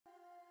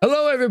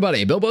Hello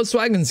everybody, Bilbo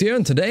Swaggins here,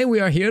 and today we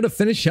are here to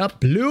finish up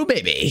Blue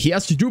Baby. He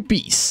has to do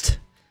Beast.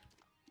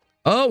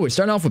 Oh, we're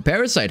starting off with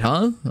Parasite,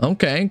 huh?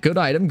 Okay, good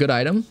item, good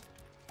item.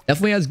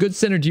 Definitely has good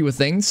synergy with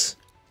things.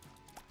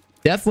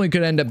 Definitely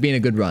could end up being a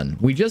good run.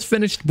 We just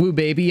finished Blue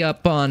Baby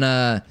up on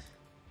the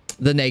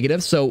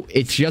negative, so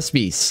it's just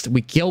Beast.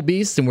 We kill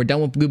Beast and we're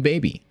done with Blue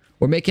Baby.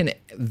 We're making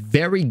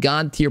very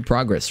god tier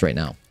progress right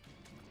now.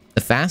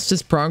 The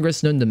fastest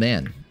progress known to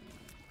man.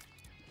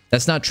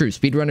 That's not true.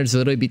 Speedrunners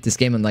literally beat this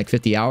game in like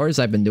 50 hours.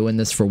 I've been doing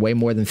this for way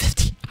more than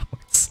 50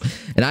 hours.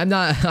 And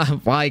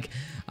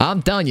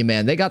I'm telling you,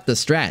 man, they got the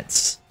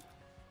strats.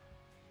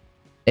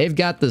 They've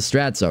got the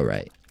strats, all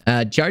right.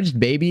 Charged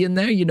Baby in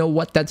there, you know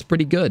what? That's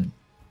pretty good.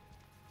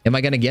 Am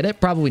I going to get it?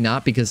 Probably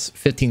not, because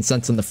 15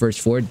 cents on the first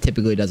floor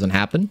typically doesn't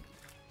happen.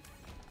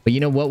 But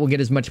you know what? We'll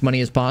get as much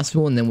money as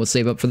possible, and then we'll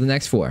save up for the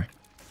next floor.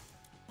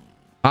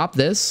 Pop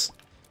this.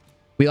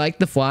 We like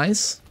the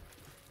flies.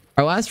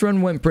 Our last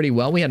run went pretty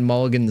well. We had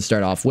Mulligan to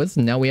start off with,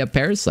 and now we have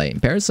Parasite.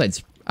 And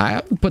Parasite's, I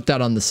would put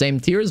that on the same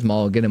tier as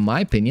Mulligan, in my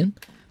opinion.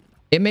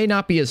 It may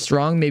not be as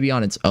strong maybe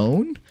on its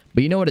own,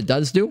 but you know what it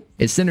does do?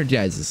 It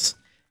synergizes.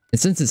 And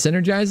since it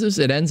synergizes,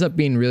 it ends up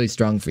being really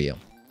strong for you.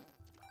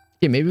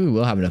 Yeah, maybe we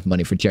will have enough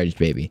money for Charged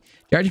Baby.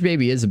 Charged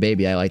Baby is a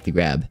baby I like to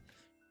grab.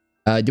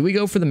 Do we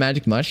go for the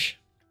Magic Mush?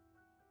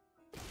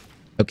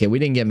 Okay, we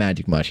didn't get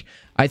Magic Mush.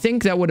 I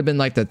think that would have been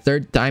like the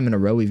third time in a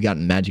row we've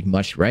gotten Magic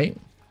Mush, right?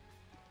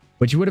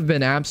 Which would have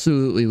been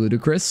absolutely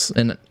ludicrous,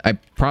 and I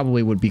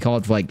probably would be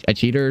called like a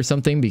cheater or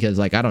something, because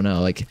like, I don't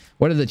know, like,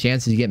 what are the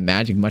chances you get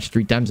Magic Mush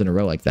 3 times in a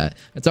row like that?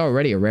 That's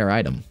already a rare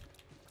item.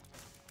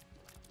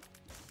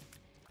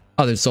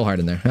 Oh, there's Soul Heart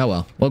in there. Oh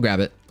well, we'll grab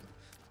it.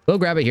 We'll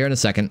grab it here in a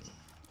second.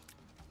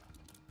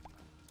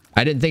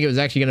 I didn't think it was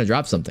actually going to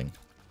drop something.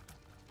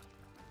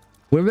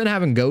 We've been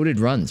having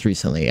goated runs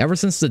recently. Ever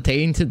since the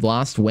Tainted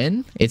Lost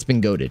win, it's been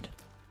goated.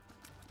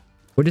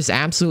 We're just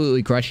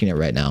absolutely crushing it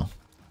right now.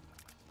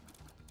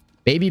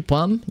 Baby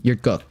Plum, you're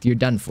cooked. You're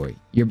done for.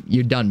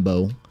 You're done,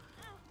 Bo.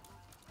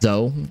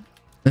 So,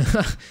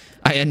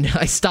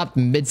 I stopped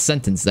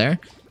mid-sentence there.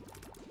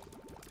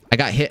 I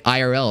got hit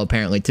IRL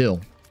apparently too.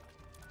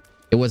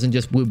 It wasn't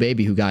just Blue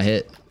Baby who got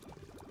hit.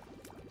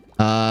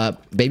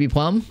 Baby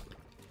Plum,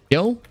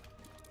 kill.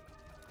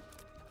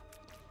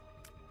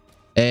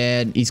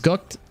 And he's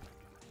cooked.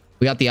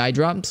 We got the eye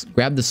drops.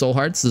 Grab the soul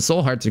hearts. The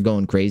soul hearts are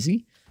going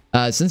crazy.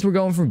 Since we're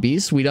going for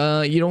beasts, we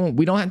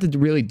don't have to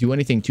really do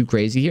anything too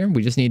crazy here.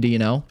 We just need to, you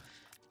know,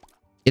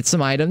 get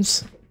some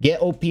items,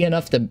 get OP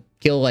enough to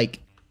kill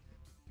like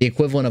the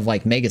equivalent of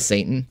like Mega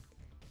Satan,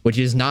 which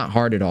is not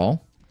hard at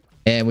all,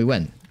 and we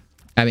win.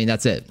 I mean,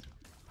 that's it.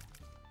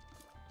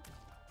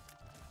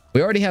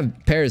 We already have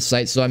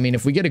Parasite, so I mean,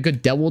 if we get a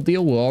good double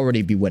deal, we'll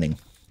already be winning.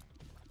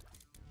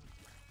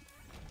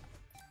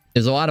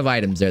 There's a lot of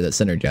items there that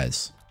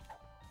synergize.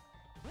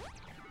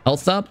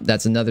 Health up.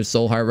 That's another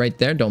soul heart right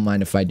there. Don't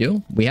mind if I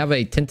do. We have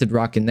a tinted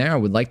rock in there. I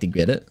would like to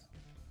get it.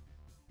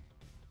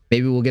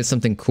 Maybe we'll get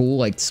something cool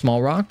like small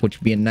rock, which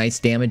would be a nice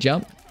damage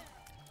up.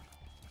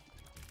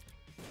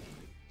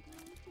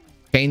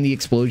 Chain the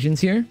explosions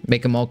here.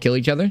 Make them all kill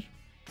each other.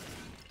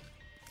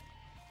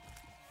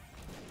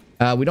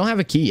 We don't have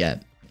a key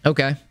yet.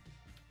 Okay.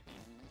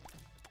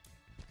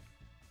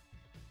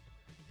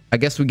 I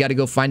guess we got to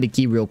go find a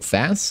key real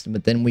fast,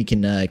 but then we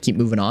can keep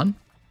moving on.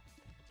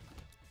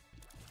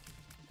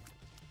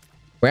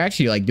 We're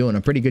actually like doing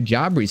a pretty good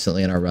job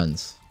recently in our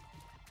runs.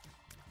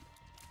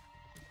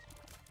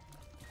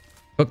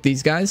 Hook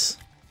these guys.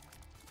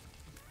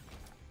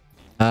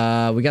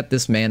 We got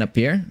this man up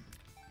here.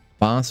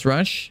 Boss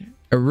rush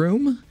a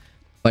room,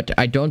 but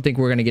I don't think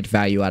we're going to get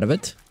value out of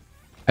it.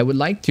 I would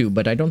like to,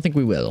 but I don't think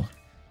we will.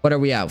 What are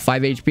we at?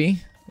 5 HP?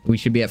 We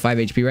should be at 5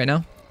 HP right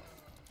now.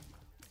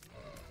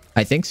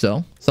 I think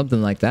so.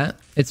 Something like that.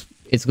 It's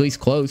at least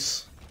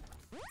close.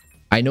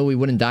 I know we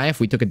wouldn't die if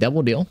we took a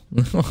double deal.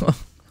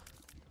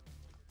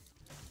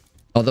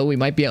 Although we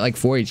might be at like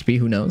 4 HP,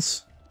 who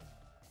knows?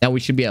 Now we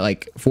should be at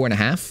like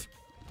 4.5.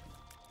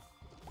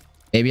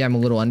 Maybe I'm a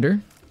little under.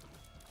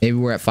 Maybe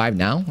we're at 5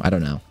 now. I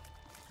don't know.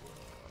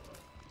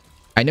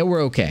 I know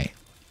we're okay.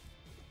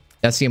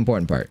 That's the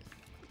important part.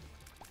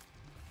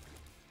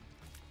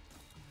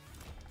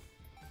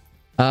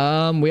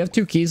 We have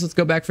 2 keys. Let's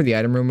go back for the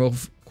item room real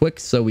quick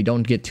so we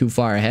don't get too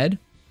far ahead.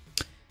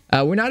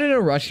 We're not in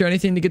a rush or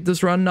anything to get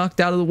this run knocked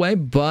out of the way,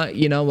 but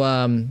you know,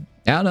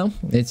 I don't know.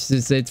 It's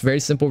a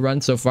very simple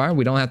run so far.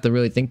 We don't have to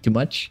really think too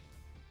much.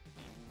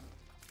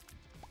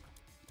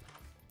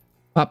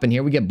 Pop in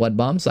here. We get blood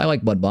bombs. I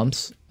like blood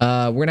bombs.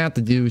 We're gonna have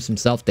to do some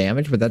self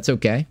damage, but that's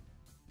okay.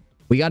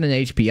 We got an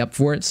HP up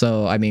for it,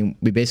 so I mean,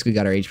 we basically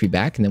got our HP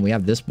back, and then we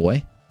have this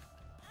boy.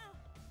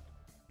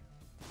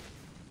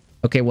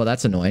 Okay, well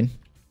that's annoying.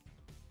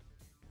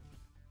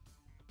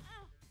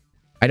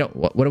 I don't.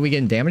 What are we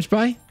getting damaged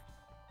by?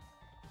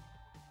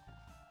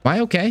 Am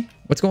I okay?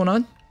 What's going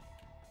on?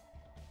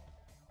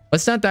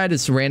 Let's not die to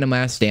this random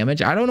ass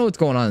damage. I don't know what's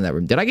going on in that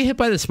room. Did I get hit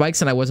by the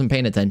spikes and I wasn't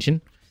paying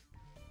attention?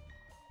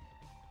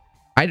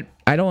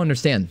 I don't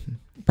understand.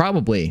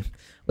 Probably.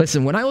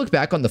 Listen, when I look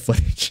back on the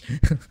footage,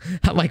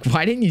 I'm like,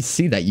 why didn't you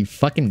see that, you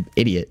fucking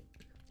idiot?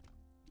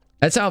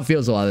 That's how it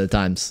feels a lot of the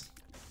times.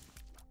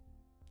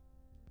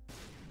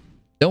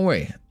 Don't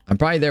worry. I'm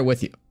probably there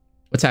with you.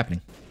 What's happening?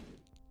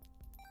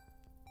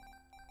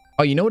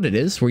 Oh, you know what it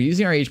is? We're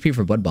using our HP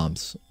for blood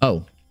bombs.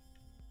 Oh.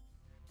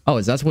 Oh,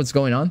 is that what's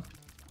going on?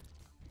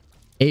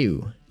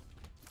 Ew.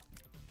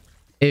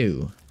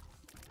 Ew.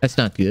 That's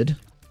not good.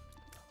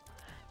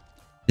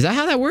 Is that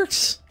how that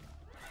works?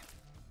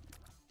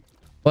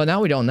 Well,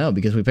 now we don't know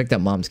because we picked up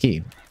Mom's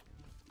key.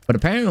 But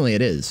apparently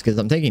it is, because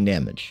I'm taking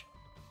damage.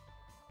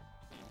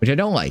 Which I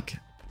don't like.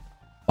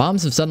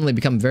 Bombs have suddenly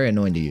become very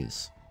annoying to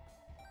use.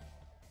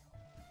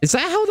 Is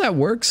that how that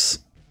works?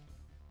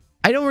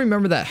 I don't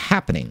remember that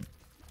happening.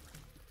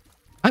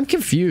 I'm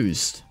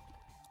confused.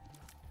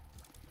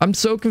 I'm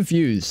so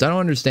confused. I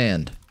don't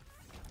understand.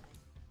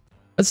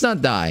 Let's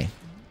not die.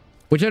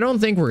 Which I don't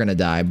think we're gonna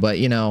die, but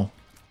you know.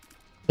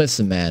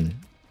 Listen, man.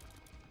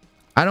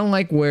 I don't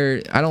like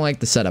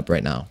the setup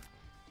right now.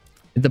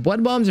 If the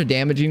blood bombs are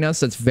damaging us,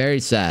 that's very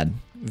sad.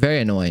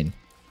 Very annoying.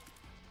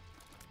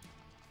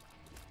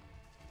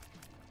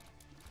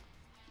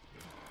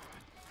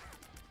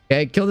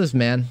 Okay, kill this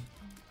man.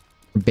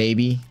 Or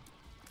baby.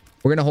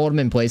 We're gonna hold him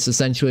in place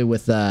essentially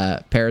with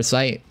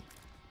Parasite.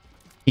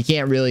 He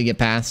can't really get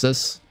past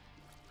us.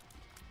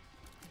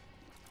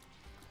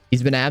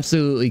 He's been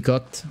absolutely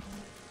cooked.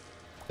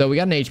 So we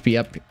got an HP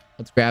up.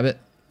 Let's grab it.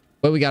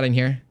 What do we got in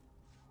here?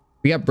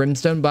 We got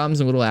Brimstone Bombs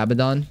and Little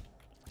Abaddon.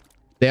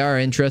 They are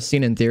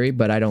interesting in theory,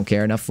 but I don't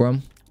care enough for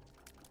them.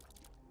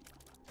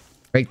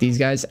 Break these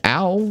guys.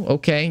 Ow.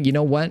 Okay, you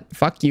know what?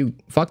 Fuck you.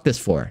 Fuck this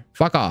floor.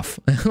 Fuck off.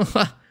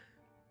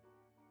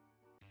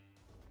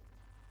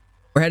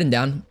 We're heading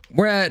down.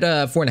 We're at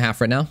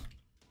 4.5 right now.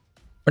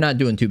 We're not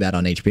doing too bad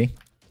on HP.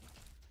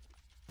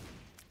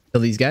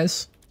 Kill these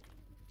guys.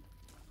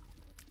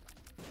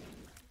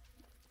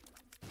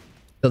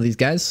 Kill these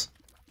guys.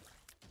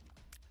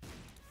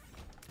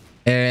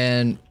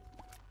 And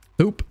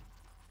poop.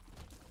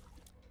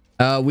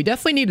 We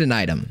definitely need an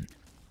item.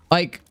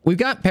 Like, we've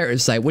got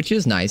Parasite, which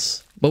is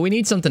nice, but we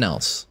need something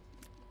else.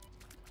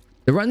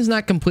 The run's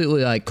not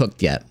completely, like,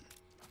 cooked yet.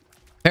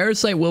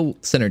 Parasite will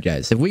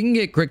synergize. If we can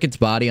get Cricket's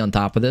body on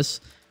top of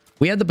this,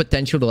 we have the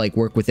potential to, like,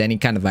 work with any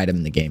kind of item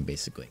in the game,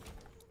 basically.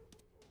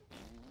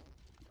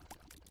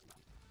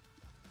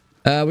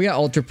 We got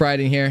Ultra Pride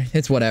in here.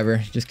 It's whatever.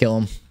 Just kill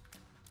him.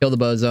 Kill the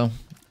bozo.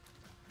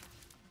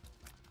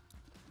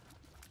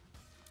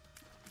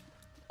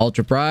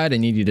 Ultra Pride, I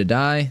need you to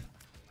die.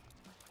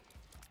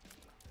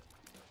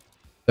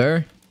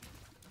 Sir?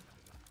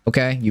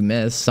 Okay, you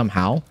missed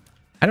somehow.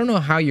 I don't know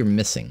how you're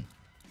missing.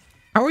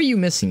 How are you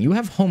missing? You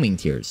have homing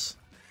tears.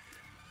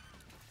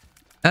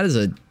 That is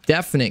a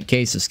definite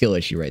case of skill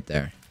issue right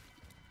there.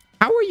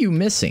 How are you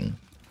missing?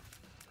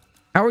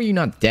 How are you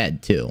not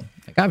dead, too?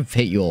 Like, I've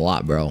hit you a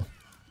lot, bro.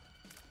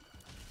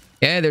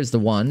 Okay, there's the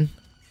one.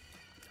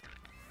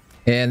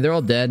 And they're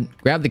all dead.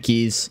 Grab the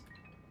keys.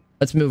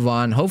 Let's move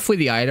on. Hopefully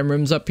the item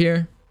room's up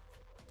here.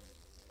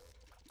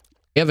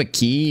 You have a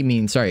key. I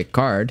mean, sorry, a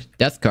card.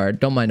 Death card.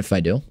 Don't mind if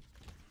I do.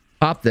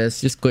 Pop this.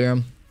 Just clear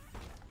them.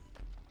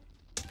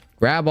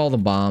 Grab all the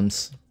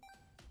bombs.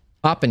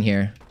 Pop in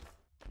here.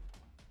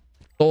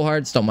 Soul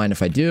hearts. Don't mind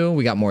if I do.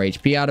 We got more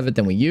HP out of it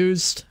than we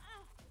used.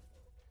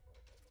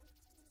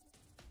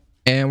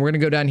 And we're going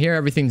to go down here.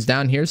 Everything's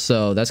down here,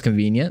 so that's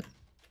convenient.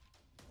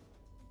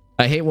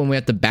 I hate when we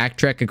have to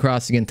backtrack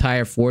across the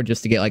entire floor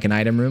just to get like an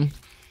item room.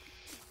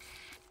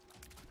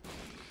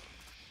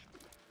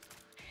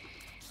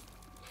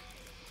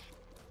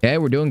 Okay,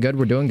 we're doing good.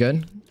 We're doing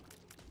good.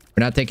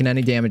 We're not taking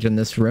any damage in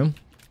this room.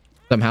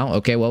 Somehow.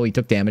 Okay, well, we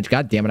took damage.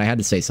 God damn it, I had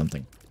to say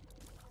something.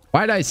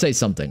 Why did I say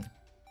something?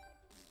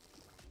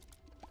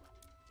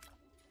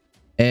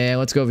 And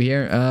let's go over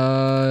here.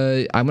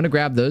 I'm going to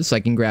grab those so I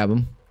can grab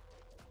them.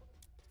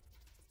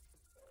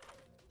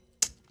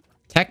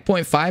 Tech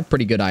 0.5,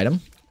 pretty good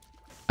item.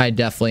 I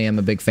definitely am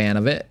a big fan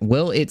of it.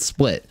 Will it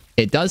split?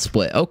 It does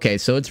split. Okay,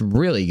 so it's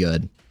really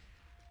good.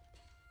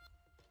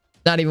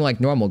 Not even like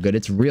normal good.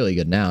 It's really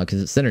good now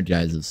because it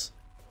synergizes.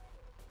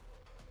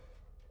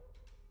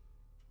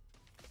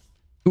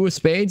 Two of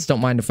spades.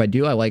 Don't mind if I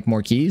do. I like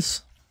more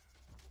keys.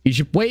 You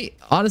should wait.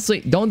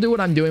 Honestly, don't do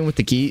what I'm doing with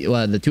the key,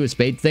 the two of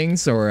spade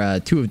things or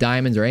two of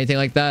diamonds or anything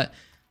like that.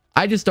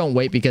 I just don't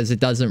wait because it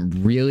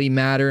doesn't really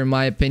matter in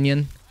my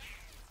opinion.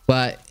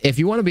 But if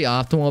you want to be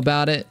optimal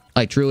about it,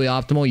 like truly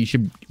optimal, you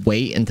should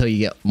wait until you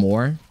get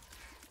more.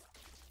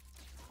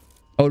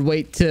 I would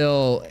wait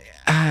till...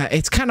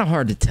 it's kind of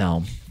hard to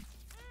tell.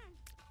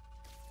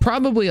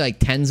 Probably like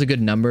 10's a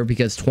good number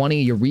because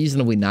 20, you're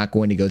reasonably not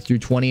going to go through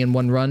 20 in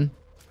one run.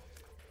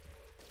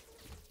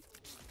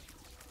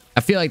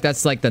 I feel like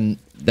that's like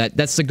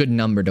that's a good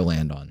number to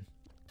land on.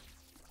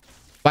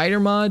 Spider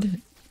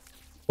mod?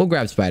 We'll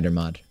grab Spider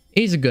mod.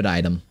 He's a good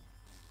item.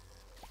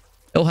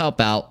 He'll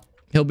help out.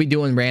 He'll be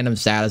doing random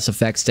status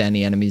effects to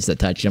any enemies that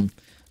touch him.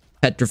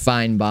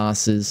 Petrifying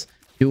bosses.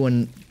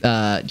 Doing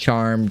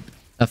charm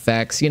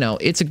effects. You know,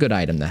 it's a good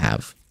item to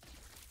have.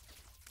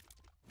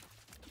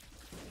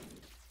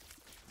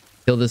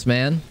 Kill this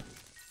man.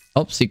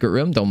 Oh, secret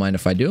room. Don't mind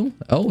if I do.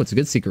 Oh, it's a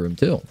good secret room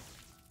too.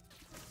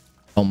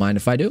 Don't mind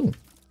if I do.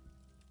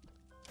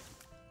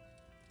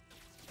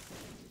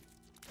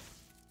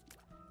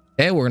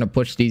 Okay, we're going to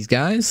push these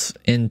guys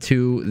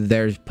into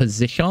their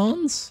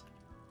positions.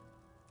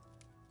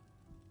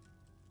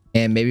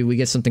 And maybe we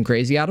get something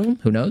crazy out of them.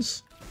 Who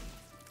knows?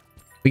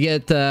 We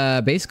get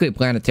basically a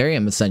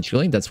planetarium,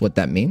 essentially. That's what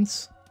that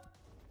means.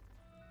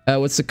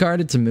 What's the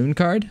card? It's a moon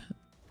card.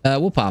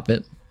 We'll pop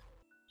it.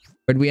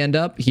 Where'd we end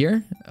up?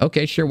 Here?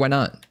 Okay, sure. Why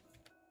not?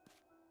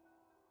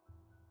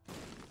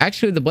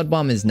 Actually, the blood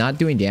bomb is not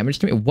doing damage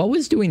to me. What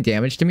was doing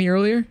damage to me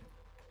earlier?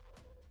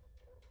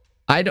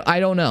 I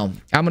don't know.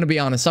 I'm going to be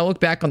honest. I'll look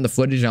back on the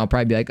footage and I'll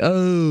probably be like,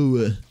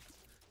 oh.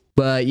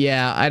 But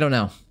yeah, I don't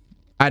know.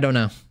 I don't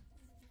know.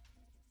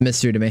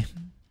 Mystery to me.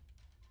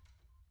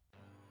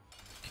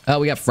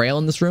 We got Frail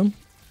in this room.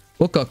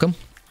 We'll cook him.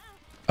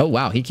 Oh,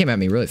 wow. He came at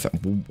me really fast.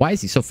 Why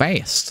is he so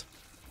fast?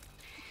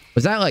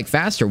 Was that like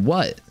fast or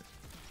what?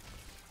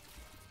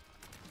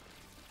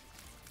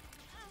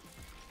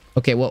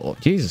 Okay, well,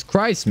 Jesus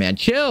Christ, man.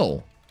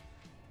 Chill.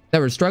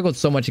 Never struggled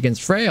so much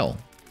against Frail.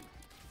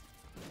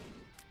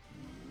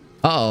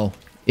 Uh-oh.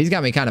 He's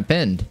got me kind of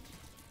pinned.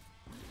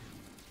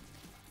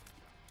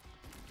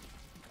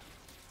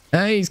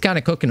 He's kind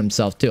of cooking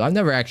himself, too. I've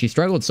never actually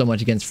struggled so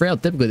much against Frail.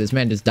 Typically, this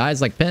man just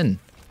dies like Pin.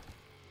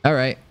 All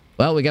right.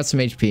 Well, we got some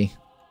HP.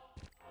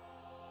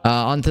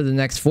 On to the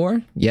next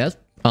 4. Yes,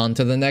 on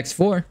to the next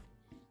 4.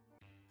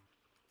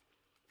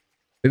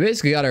 We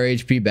basically got our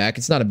HP back.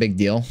 It's not a big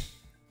deal.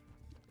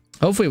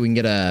 Hopefully, we can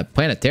get a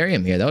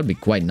planetarium here. That would be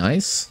quite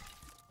nice.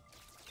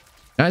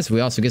 Nice if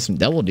we also get some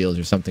devil deals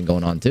or something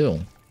going on, too.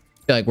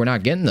 I feel like we're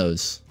not getting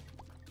those.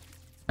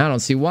 I don't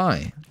see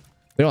why.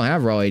 We don't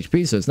have raw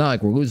HP, so it's not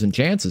like we're losing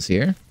chances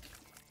here.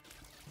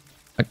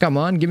 Come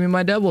on, give me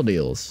my devil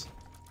deals.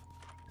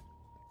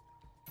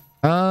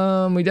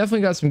 We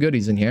definitely got some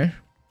goodies in here.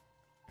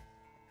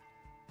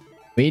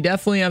 We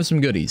definitely have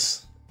some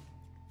goodies.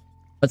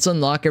 Let's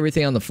unlock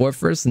everything on the floor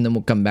first, and then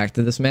we'll come back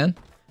to this man.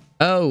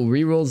 Oh,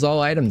 rerolls all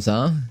items,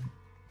 huh?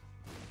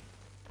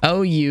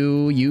 Oh,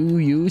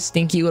 you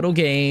stinky little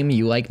game.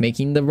 You like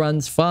making the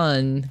runs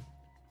fun.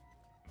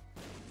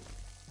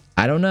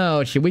 I don't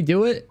know. Should we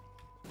do it?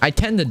 I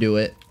tend to do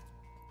it.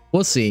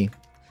 We'll see.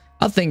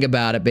 I'll think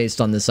about it based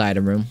on this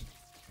item room.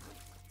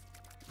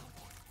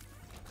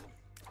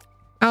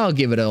 I'll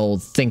give it an old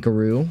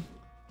thinkaroo.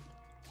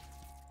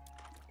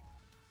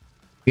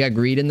 We got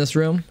greed in this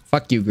room?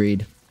 Fuck you,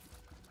 greed.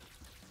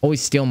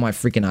 Always steal my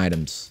freaking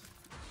items.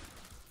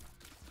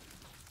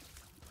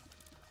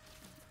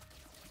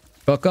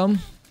 Cook him.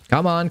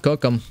 Come on,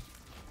 cook him.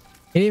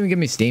 He didn't even give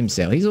me Steam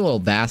sale. He's a little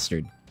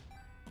bastard.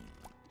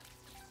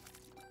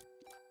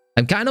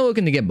 I'm kind of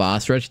looking to get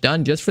boss rush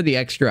done just for the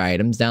extra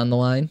items down the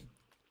line.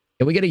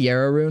 Can we get a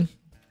Yarrow rune?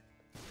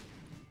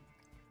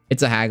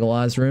 It's a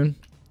Hagalaz rune.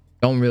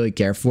 Don't really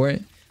care for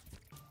it.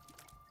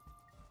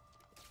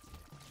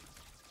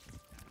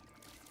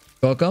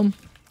 Cook him.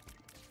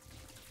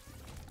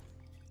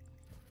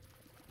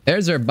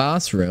 There's our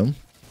boss room.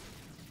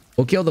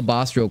 We'll kill the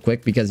boss real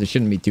quick because it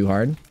shouldn't be too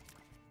hard.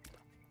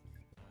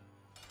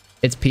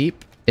 It's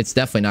Peep. It's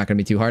definitely not going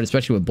to be too hard,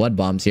 especially with blood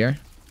bombs here.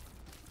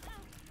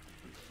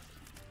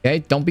 Okay,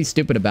 don't be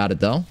stupid about it,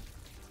 though.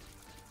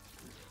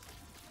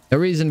 No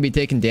reason to be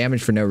taking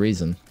damage for no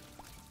reason.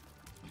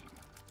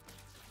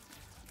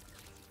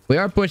 We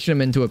are pushing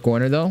him into a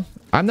corner, though.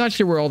 I'm not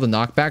sure where all the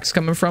knockback's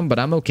coming from, but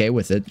I'm okay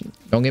with it.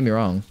 Don't get me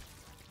wrong.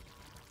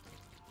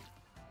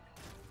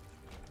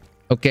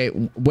 Okay,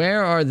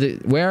 where are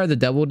the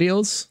devil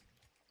deals?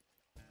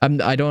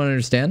 I don't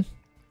understand.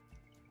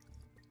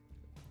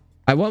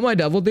 I want my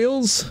devil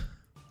deals.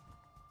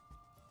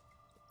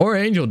 Or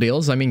angel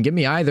deals. I mean, give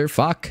me either.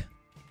 Fuck.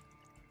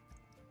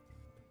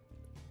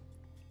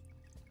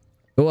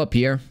 Go up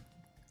here.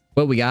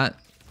 What we got?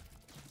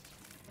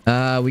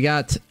 We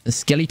got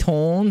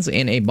skeletons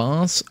in a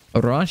boss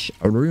rush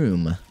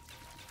room.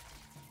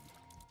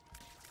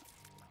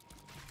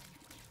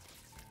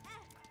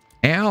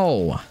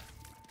 Ow.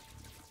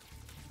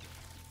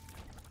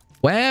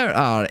 Where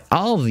are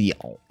all the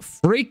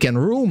freaking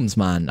rooms,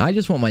 man? I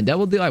just want my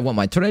devil deal. I want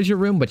my treasure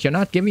room, but you're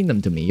not giving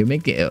them to me. You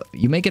make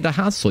it a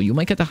hassle. You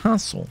make it a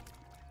hassle.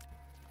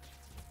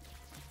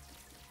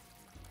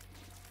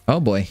 Oh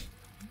boy.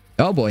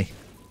 Oh boy.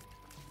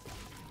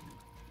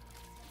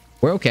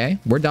 We're okay.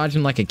 We're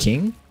dodging like a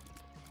king.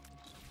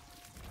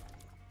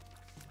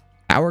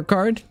 Power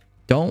card.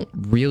 Don't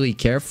really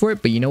care for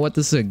it, but you know what?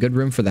 This is a good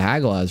room for the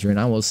Hagalaz rune.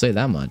 I will say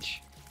that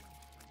much.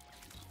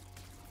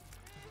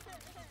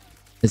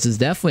 This is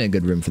definitely a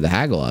good room for the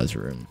Hagalaz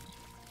room.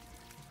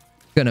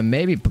 Gonna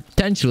maybe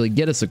potentially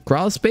get us a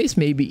crawl space.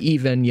 Maybe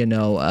even, you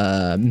know,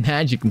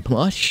 magic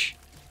bush.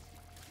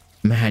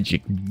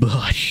 Magic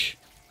bush.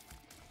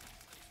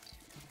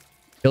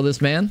 Kill this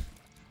man.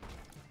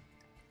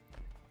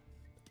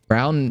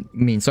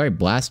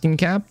 Blasting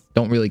cap.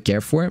 Don't really care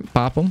for it.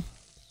 Pop him.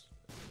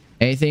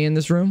 Anything in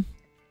this room?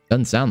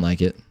 Doesn't sound like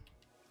it.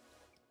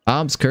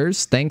 Bob's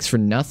curse. Thanks for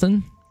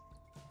nothing.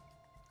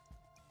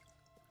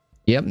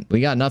 Yep,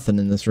 we got nothing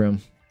in this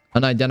room.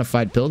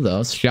 Unidentified pill,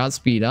 though. Shot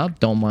speed up.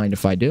 Don't mind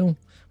if I do.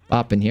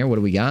 Pop in here. What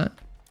do we got?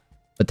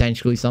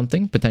 Potentially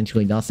something.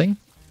 Potentially nothing.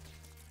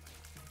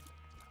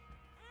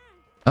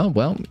 Oh,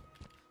 well.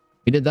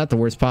 We did that the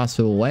worst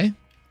possible way.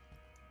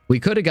 We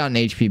could have gotten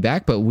HP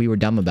back, but we were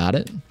dumb about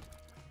it.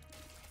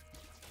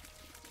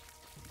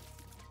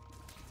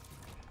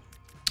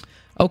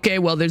 Okay,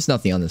 well, there's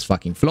nothing on this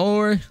fucking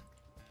floor.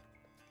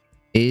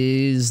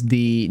 Is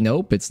the...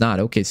 Nope, it's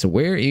not. Okay, so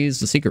where is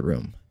the secret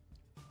room?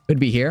 Could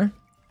be here.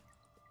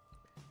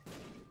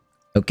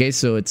 Okay,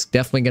 so it's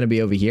definitely going to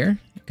be over here.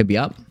 It could be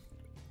up.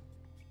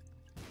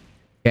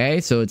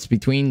 Okay, so it's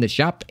between the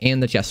shop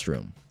and the chest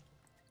room.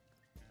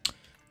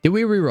 Do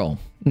we reroll?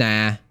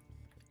 Nah.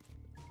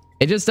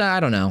 It just, I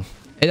don't know.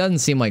 It doesn't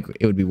seem like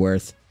it would be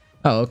worth.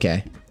 Oh,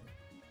 okay.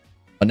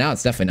 But now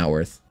it's definitely not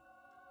worth.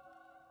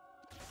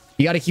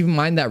 You got to keep in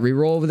mind that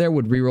reroll over there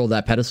would reroll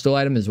that pedestal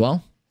item as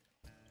well.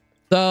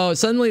 So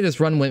suddenly this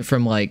run went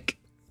from like,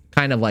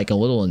 kind of like a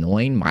little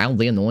annoying,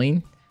 mildly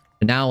annoying.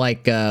 But now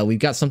like, we've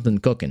got something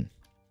cooking.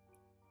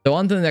 So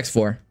on to the next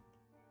floor.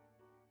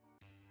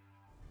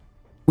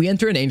 We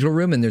enter an angel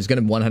room and there's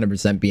going to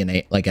 100% be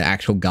an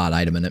actual god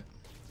item in it.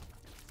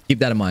 Keep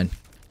that in mind.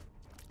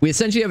 We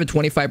essentially have a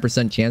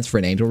 25% chance for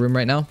an angel room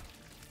right now.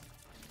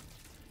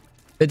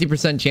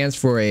 50% chance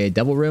for a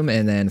double room,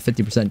 and then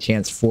 50%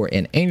 chance for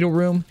an angel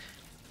room.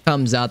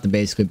 Comes out to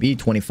basically be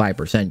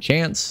 25%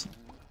 chance.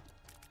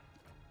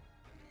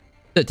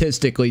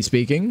 Statistically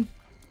speaking.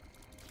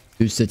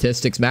 Do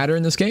statistics matter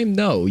in this game?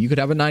 No. You could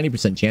have a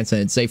 90% chance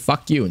and it'd say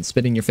fuck you and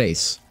spit in your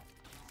face.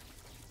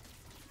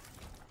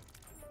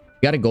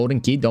 Got a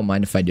golden key. Don't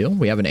mind if I do.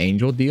 We have an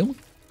angel deal.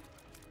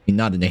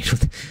 Not an angel.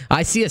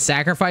 I see a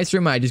sacrifice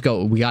room. I just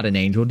go, we got an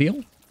angel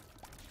deal.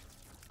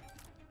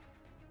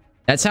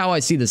 That's how I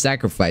see the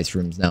sacrifice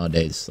rooms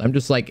nowadays. I'm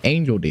just like,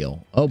 angel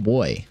deal. Oh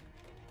boy.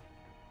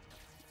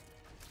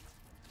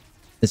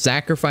 The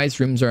sacrifice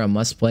rooms are a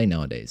must play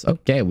nowadays.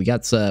 Okay, we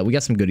got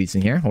some goodies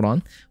in here. Hold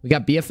on. We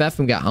got BFF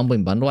and we got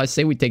Humbling Bundle. I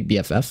say we take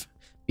BFF.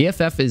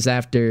 BFF is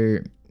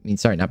after... I mean,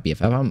 sorry, not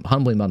BFF.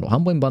 Humbling Bundle.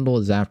 Humbling Bundle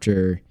is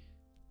after...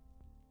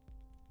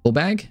 School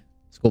Bag?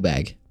 School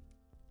Bag.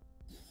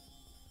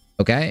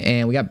 Okay,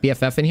 and we got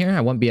BFF in here.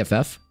 I want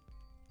BFF.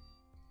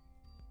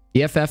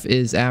 BFF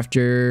is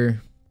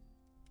after...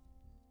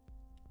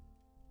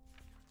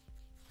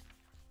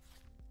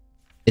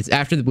 It's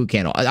after the blue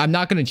candle. I'm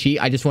not going to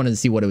cheat. I just wanted to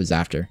see what it was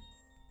after.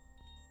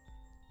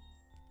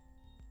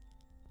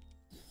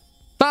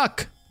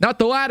 Fuck! Not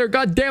the ladder.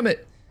 God damn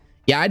it.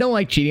 Yeah, I don't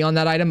like cheating on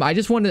that item. I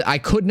just wanted... I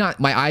could not...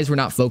 My eyes were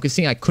not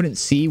focusing. I couldn't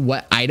see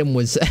what item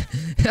was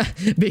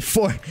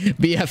before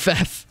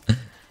BFF.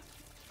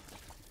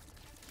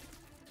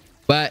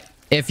 But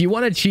if you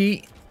want to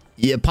cheat,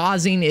 yeah,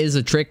 pausing is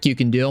a trick you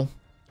can do.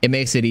 It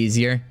makes it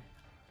easier.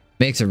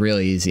 Makes it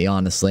really easy,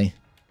 honestly.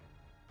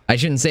 I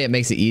shouldn't say it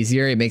makes it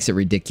easier. It makes it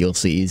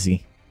ridiculously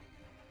easy.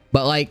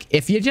 But like,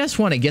 if you just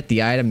want to get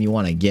the item you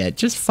want to get,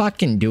 just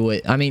fucking do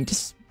it. I mean,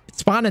 just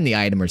spawn in the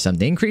item or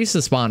something. Increase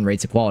the spawn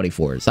rates of quality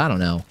for us. I don't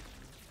know.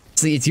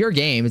 See, it's your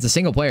game. It's a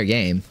single player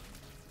game.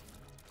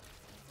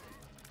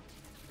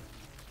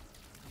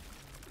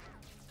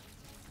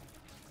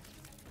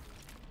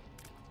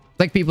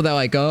 Like people that are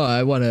like, oh,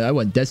 I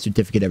want death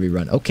certificate every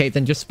run. Okay,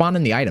 then just spawn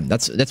in the item.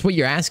 That's what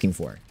you're asking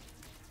for.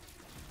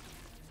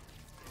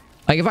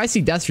 Like, if I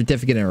see death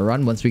certificate in a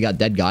run once we got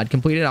Dead God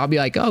completed, I'll be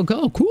like, oh,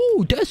 go,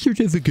 cool, death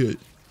certificate.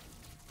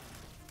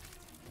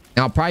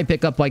 And I'll probably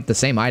pick up, like, the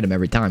same item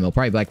every time. It'll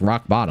probably be, like,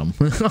 rock bottom.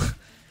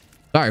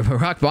 Sorry, but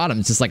rock bottom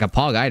is just, like, a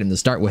pog item to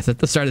start with at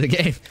the start of the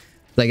game.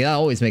 Like, that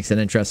always makes an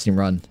interesting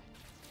run.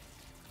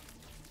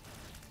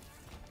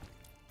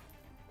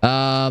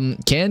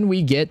 Can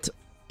we get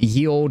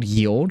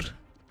yield?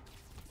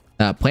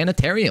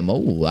 Planetarium.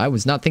 Oh, I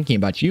was not thinking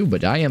about you,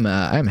 but I am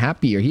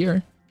happy you're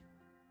here.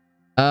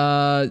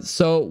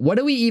 So what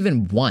do we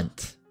even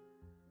want?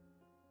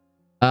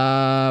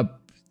 Soul?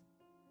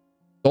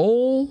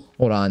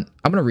 Hold on.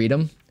 I'm gonna read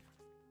them.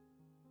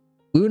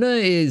 Luna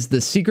is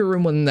the secret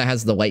room one that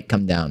has the light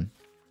come down.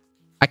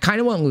 I kind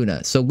of want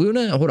Luna. So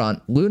Luna, hold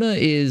on. Luna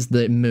is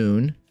the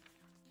moon.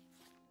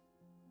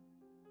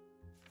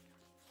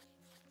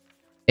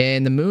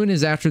 And the moon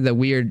is after the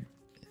weird...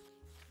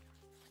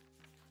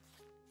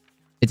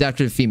 It's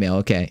after the female.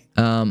 Okay.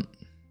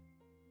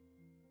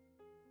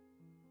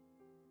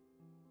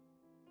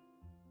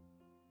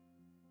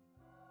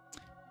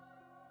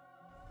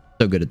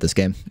 So good at this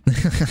game.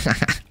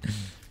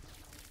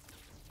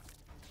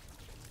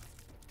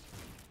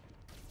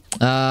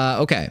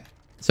 Okay.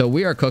 So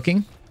we are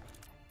cooking.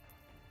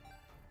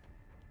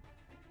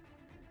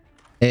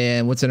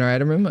 And what's in our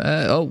item room?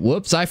 Oh,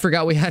 whoops. I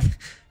forgot we had...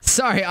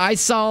 Sorry, I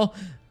saw...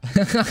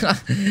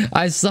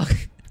 I saw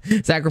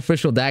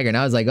Sacrificial Dagger. And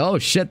I was like, oh,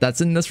 shit, that's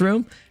in this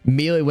room?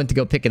 Immediately went to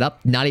go pick it up.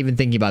 Not even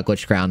thinking about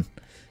Glitch Crown.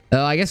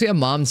 I guess we have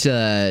Mom's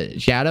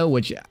Shadow,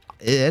 which...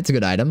 It's a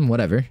good item.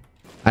 Whatever.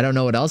 I don't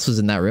know what else was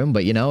in that room,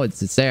 but you know,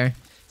 it's there.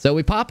 So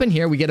we pop in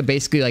here. We get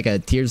basically like a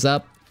tears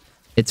up.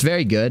 It's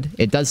very good.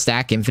 It does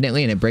stack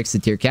infinitely and it breaks the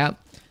tier cap.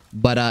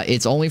 But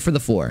it's only for the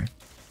 4.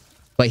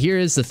 But here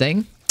is the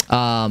thing.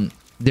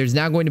 There's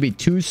now going to be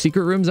 2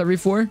 secret rooms every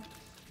 4.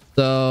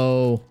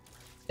 So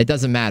it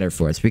doesn't matter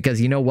for us because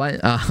you know what?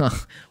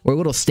 We're a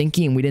little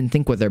stinky and we didn't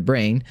think with our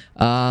brain.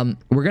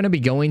 We're going to be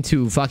going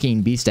to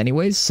fucking Beast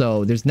anyways.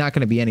 So there's not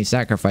going to be any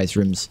sacrifice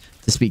rooms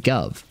to speak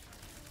of.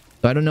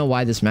 So I don't know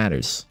why this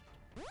matters.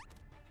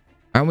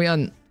 Are we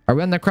on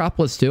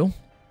Necropolis 2?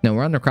 No,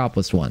 we're on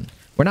Necropolis 1.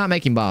 We're not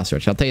making boss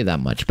rush, I'll tell you that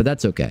much, but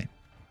that's okay.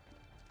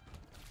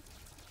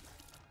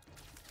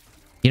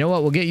 You know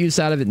what? We'll get use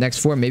out of it next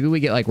 4. Maybe we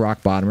get like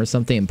rock bottom or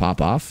something and pop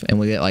off. And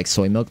we get like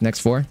soy milk next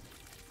 4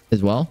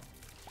 as well.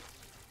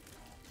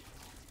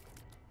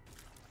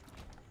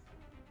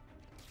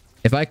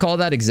 If I call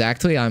that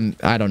exactly,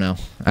 I don't know.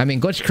 I mean,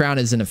 Glitch Crown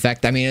is in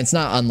effect. I mean, it's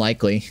not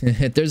unlikely.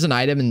 If there's an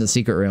item in the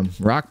secret room,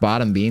 rock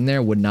bottom being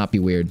there would not be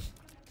weird.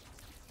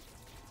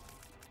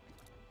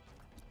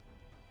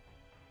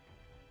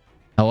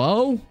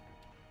 Hello?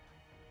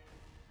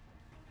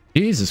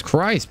 Jesus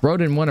Christ, bro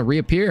didn't want to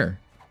reappear.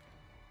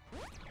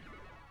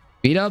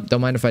 Beat up, don't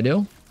mind if I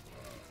do.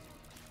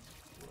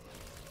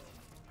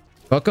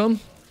 Welcome.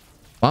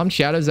 Bomb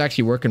Shadow is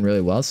actually working really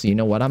well, so you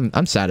know what?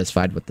 I'm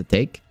satisfied with the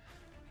take.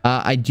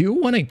 I do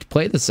want to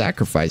play the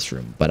sacrifice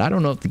room, but I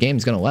don't know if the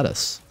game's going to let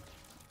us.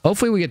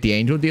 Hopefully we get the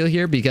angel deal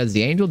here, because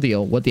the angel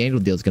deal, what the angel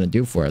deal is going to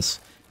do for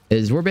us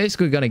is we're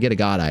basically going to get a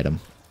god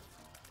item.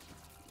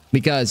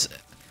 Because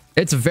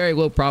it's a very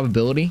low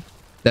probability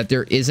that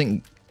there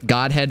isn't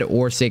Godhead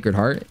or Sacred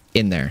Heart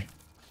in there.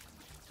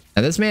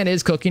 Now this man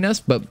is cooking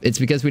us, but it's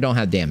because we don't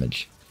have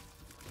damage.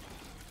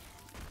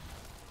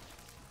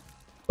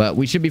 But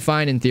we should be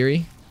fine in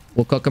theory.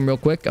 We'll cook him real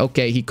quick.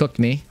 Okay, he cooked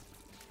me.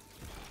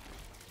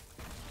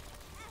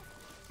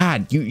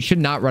 God, you should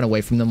not run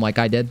away from them like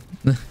I did.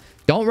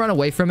 Don't run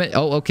away from it.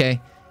 Oh, okay.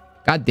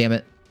 God damn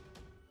it.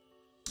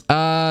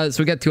 So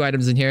we got 2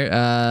 items in here.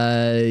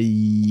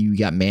 You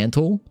got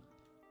Mantle.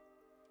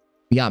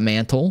 We got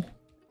Mantle.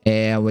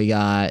 And we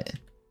got...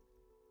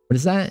 What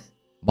is that?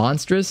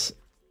 Monstrous?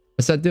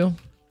 What's that do?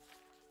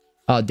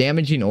 Oh,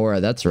 Damaging Aura.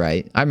 That's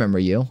right. I remember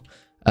you.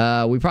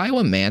 We probably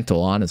want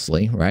Mantle,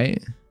 honestly,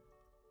 right?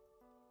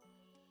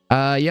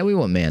 Yeah, we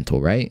want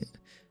Mantle, right?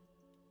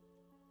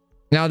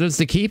 Now, does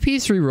the key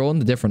piece re-roll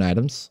into different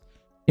items?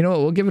 You know what?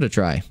 We'll give it a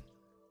try.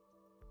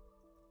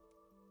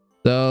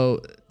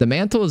 So, the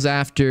Mantle is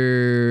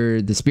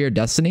after the Spear of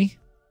Destiny.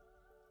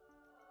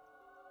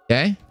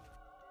 Okay.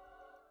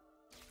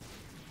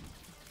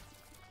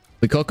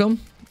 We cook him.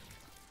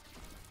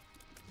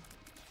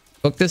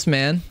 Cook this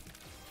man.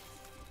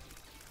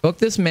 Cook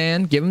this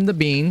man. Give him the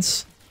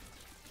beans.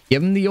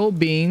 Give him the old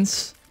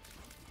beans.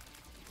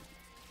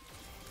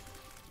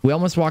 We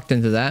almost walked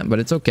into that, but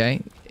it's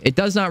okay. It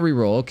does not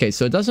re-roll. Okay,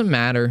 so it doesn't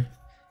matter.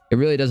 It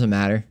really doesn't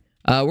matter.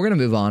 We're going to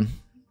move on. Is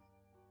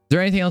there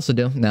anything else to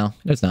do? No,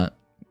 there's not.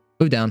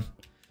 Move down.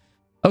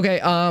 Okay,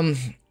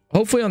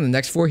 hopefully on the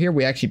next 4 here,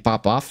 we actually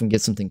pop off and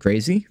get something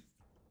crazy.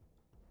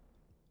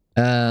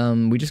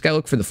 We just got to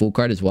look for the full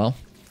card as well.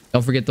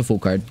 Don't forget the full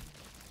card.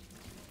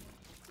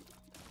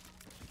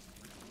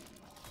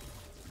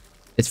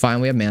 It's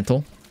fine. We have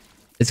Mantle.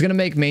 It's going to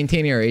make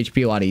maintaining our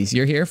HP a lot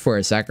easier here for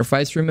a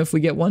sacrifice room if we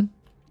get one.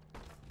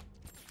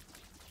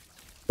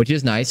 Which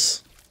is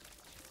nice.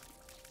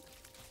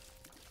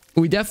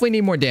 We definitely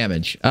need more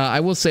damage.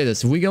 I will say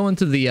this. If we go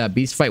into the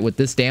beast fight with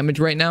this damage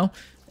right now,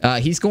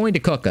 he's going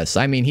to cook us.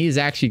 I mean, he's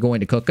actually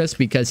going to cook us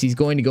because he's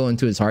going to go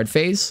into his hard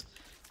phase.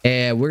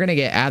 And we're going to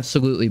get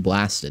absolutely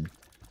blasted.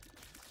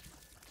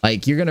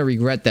 Like, you're going to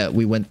regret that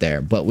we went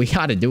there. But we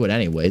got to do it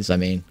anyways. I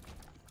mean,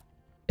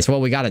 it's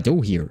what we got to do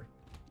here.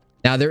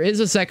 Now, there is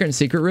a second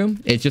secret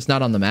room. It's just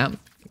not on the map.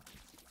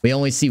 We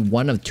only see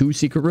 1 of 2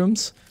 secret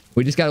rooms.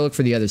 We just got to look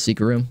for the other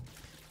secret room.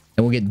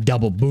 And we'll get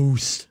double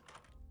boost.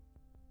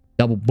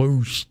 Double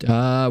boost. We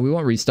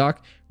want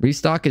restock.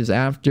 Restock is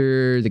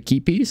after the key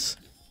piece.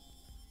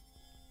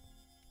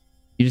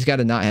 You just got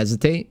to not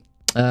hesitate.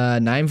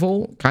 9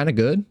 volt, kind of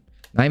good.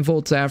 9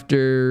 volts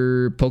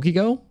after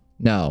Pokego?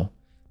 No.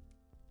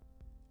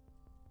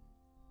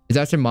 It's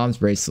after Mom's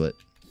Bracelet.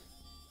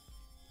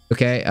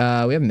 Okay,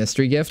 we have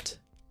Mystery Gift.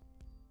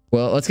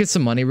 Well, let's get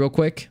some money real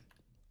quick.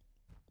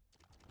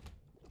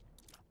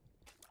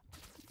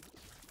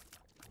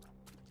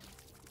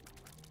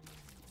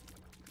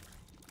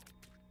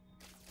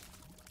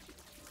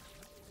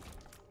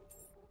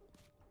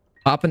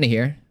 Hop into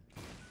here.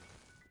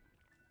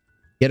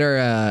 Get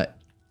our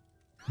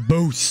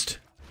boost.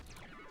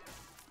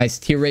 Nice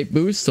tier rate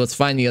boost. So let's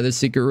find the other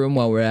secret room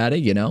while we're at it,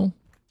 you know?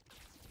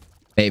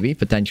 Maybe,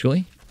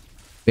 potentially.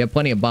 We have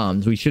plenty of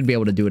bombs. We should be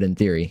able to do it in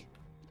theory.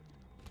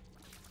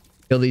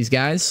 Kill these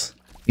guys.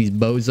 These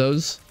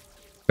bozos.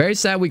 Very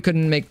sad we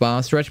couldn't make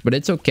boss rush, but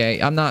it's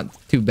okay. I'm not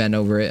too bent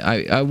over it.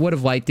 I would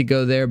have liked to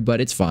go there,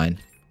 but it's fine.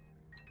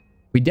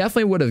 We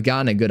definitely would have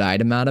gotten a good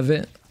item out of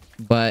it,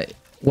 but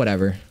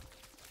whatever.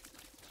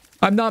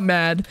 I'm not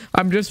mad.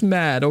 I'm just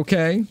mad,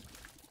 okay?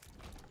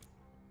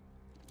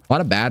 A lot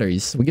of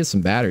batteries. We get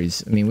some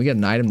batteries. I mean, we get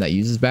an item that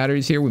uses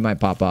batteries here. We might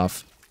pop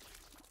off.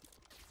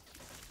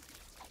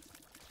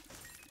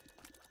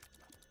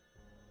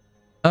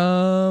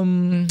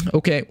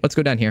 Okay, let's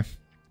go down here.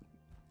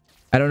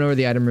 I don't know where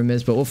the item room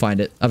is, but we'll find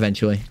it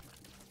eventually.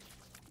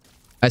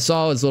 I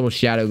saw his little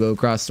shadow go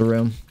across the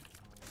room.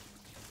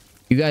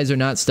 You guys are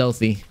not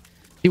stealthy.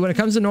 See, when it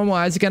comes to normal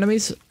Isaac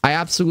enemies, I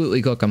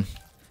absolutely cook them.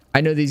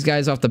 I know these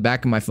guys off the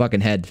back of my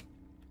fucking head.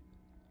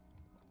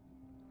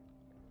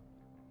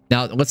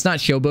 Now, let's not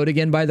showboat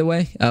again, by the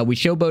way. We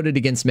showboated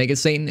against Mega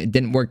Satan. It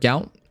didn't work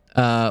out.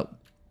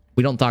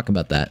 We don't talk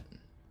about that.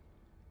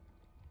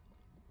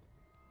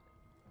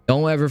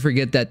 Don't ever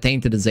forget that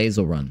Tainted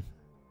Azazel run.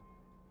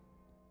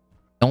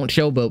 Don't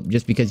showboat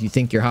just because you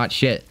think you're hot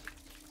shit.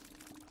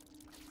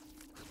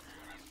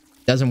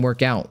 Doesn't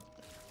work out.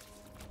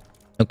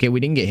 Okay, we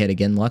didn't get hit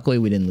again. Luckily,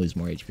 we didn't lose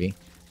more HP.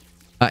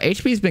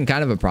 HP's been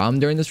kind of a problem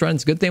during this run.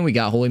 It's a good thing we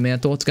got Holy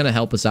Mantle. It's going to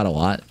help us out a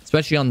lot,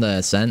 especially on the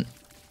Ascent.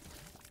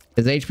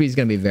 Because HP is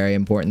going to be very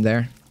important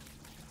there.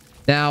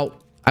 Now,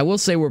 I will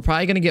say we're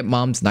probably going to get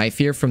Mom's Knife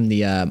here from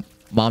the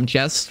Mom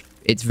chest.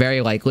 It's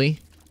very likely.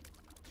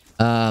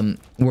 We're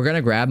going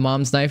to grab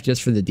Mom's Knife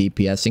just for the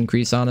DPS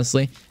increase,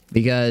 honestly.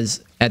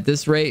 Because at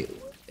this rate,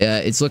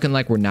 it's looking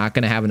like we're not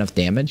going to have enough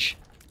damage.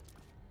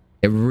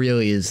 It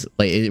really is,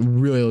 like, it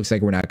really looks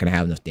like we're not going to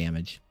have enough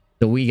damage.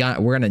 So we're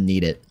going to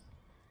need it.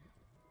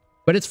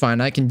 But it's fine.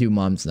 I can do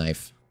Mom's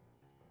Knife.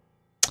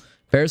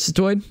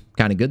 Parasitoid,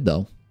 kind of good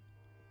though.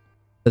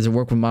 Does it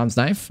work with Mom's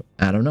Knife?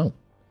 I don't know.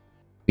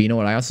 But you know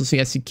what I also see?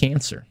 I see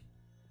Cancer.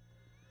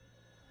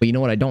 But you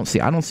know what I don't see?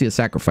 I don't see a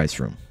Sacrifice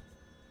Room.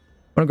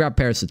 I'm going to grab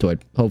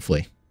Parasitoid,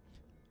 hopefully.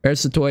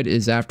 Parasitoid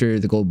is after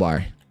the gold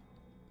bar.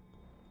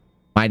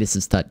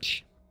 Midas's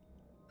Touch.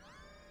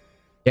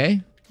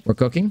 Okay, we're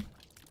cooking.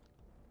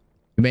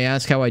 You may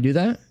ask how I do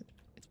that.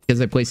 It's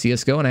because I play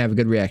CSGO and I have a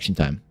good reaction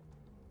time.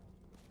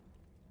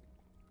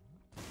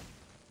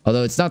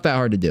 Although it's not that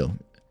hard to do.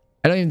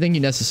 I don't even think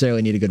you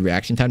necessarily need a good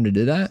reaction time to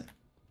do that.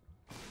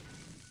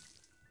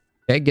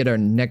 Okay, get our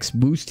next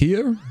boost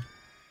here.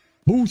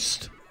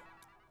 Boost.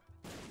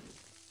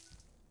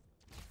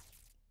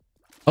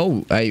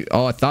 Oh, I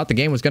thought the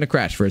game was going to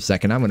crash for a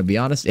second. I'm going to be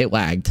honest. It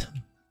lagged.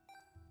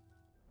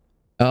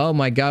 Oh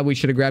my god, we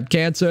should have grabbed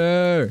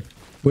Cancer.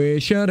 We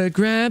should have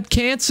grabbed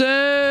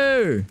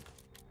Cancer.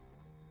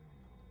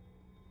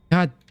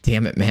 God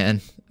damn it,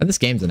 man. This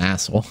game's an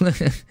asshole.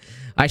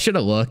 I should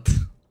have looked.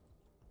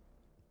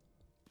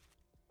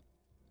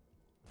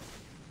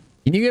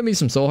 Can you give me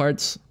some soul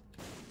hearts?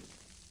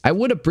 I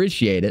would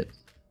appreciate it.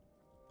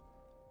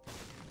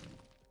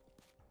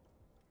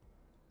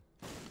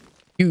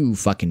 You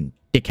fucking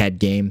dickhead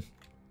game.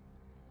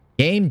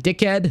 Game,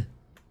 dickhead.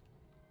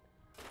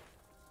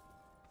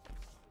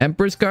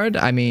 Emperor's card?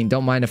 I mean,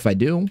 don't mind if I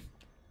do.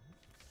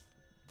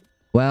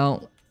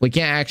 Well, we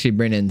can't actually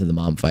bring it into the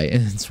mom fight.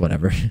 It's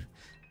whatever.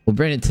 We'll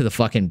bring it to the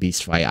fucking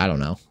beast fight. I don't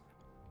know.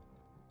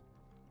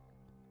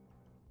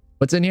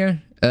 What's in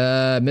here?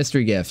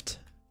 Mystery gift.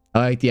 I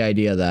like the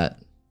idea of that.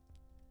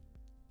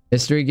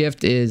 Mystery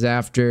gift is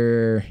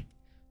after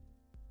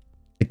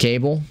the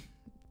cable.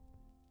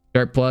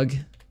 Start plug.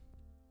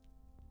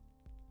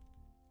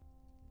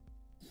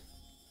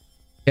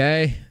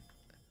 Okay.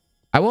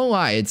 I won't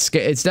lie. It's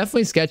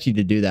definitely sketchy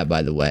to do that,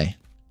 by the way.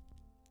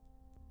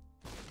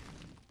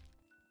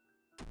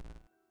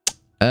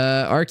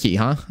 R-key,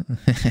 huh?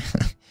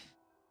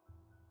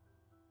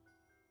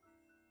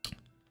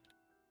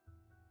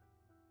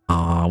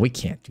 Aw, we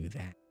can't do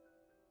that.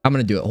 I'm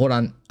going to do it. Hold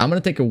on. I'm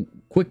going to take a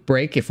quick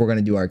break if we're going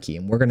to do R-key.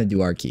 And we're going to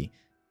do R-key.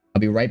 I'll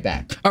be right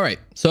back. All right.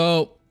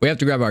 So we have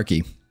to grab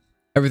R-key.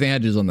 Everything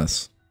hedges on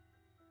this.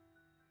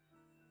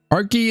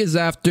 R-key is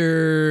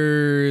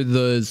after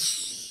the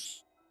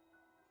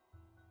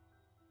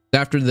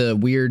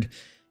weird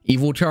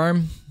evil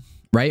charm,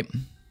 right?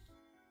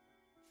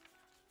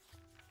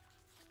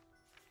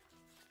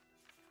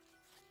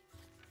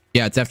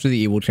 Yeah, it's after the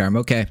evil charm.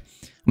 Okay.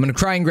 I'm going to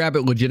try and grab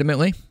it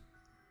legitimately.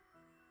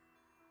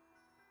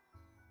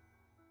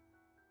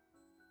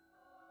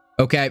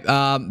 Okay,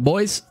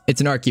 boys,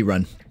 it's an R-key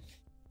run.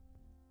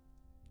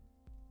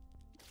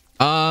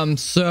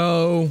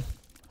 So...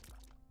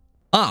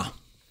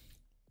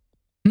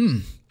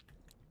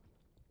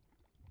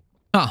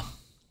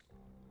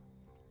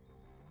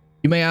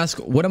 You may ask,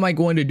 what am I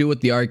going to do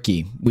with the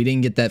R-key? We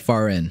didn't get that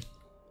far in.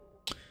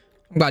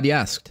 I'm glad you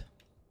asked.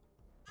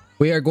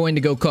 We are going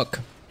to go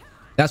cook.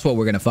 That's what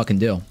we're going to fucking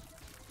do.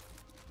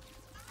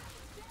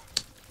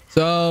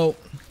 So...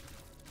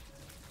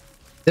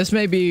 this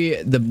may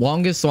be the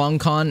longest long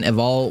con of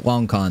all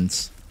long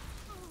cons.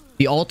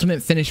 The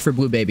ultimate finish for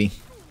Blue Baby.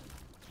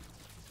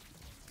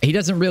 He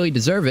doesn't really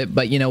deserve it,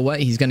 but you know what?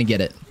 He's going to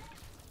get it.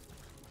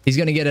 He's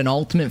going to get an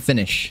ultimate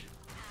finish.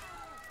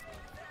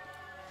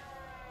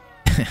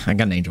 I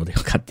got an angel deal.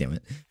 God damn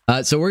it.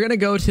 So we're going to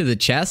go to the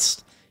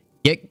chest.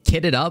 Get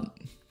kitted up.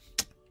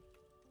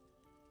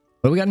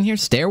 What do we got in here?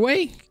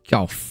 Stairway?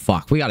 Oh,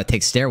 fuck. We got to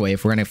take Stairway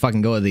if we're going to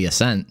fucking go to the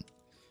Ascent.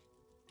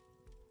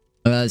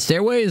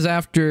 Stairway is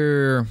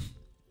after...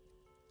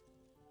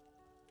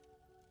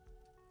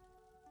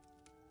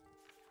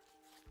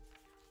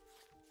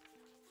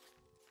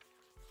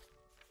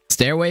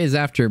 Stairway is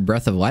after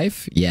Breath of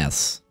Life?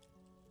 Yes.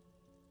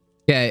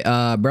 Okay,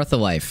 Breath of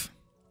Life.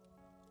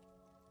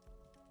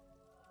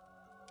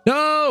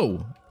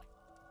 No!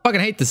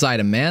 Fucking hate this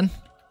item, man.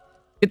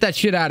 Get that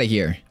shit out of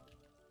here.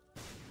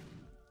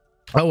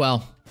 Oh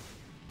well.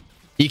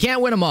 You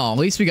can't win them all. At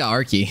least we got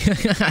Arky.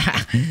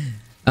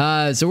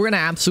 So we're gonna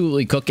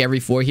absolutely cook every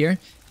 4 here.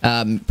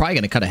 Probably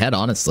gonna cut ahead,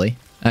 honestly.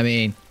 I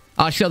mean,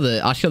 I'll show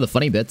the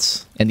funny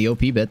bits and the OP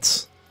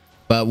bits.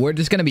 But we're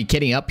just gonna be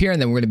kitting up here,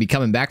 and then we're gonna be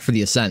coming back for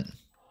the ascent.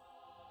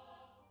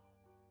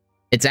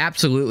 It's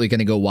absolutely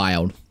gonna go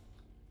wild.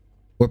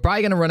 We're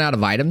probably gonna run out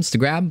of items to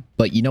grab,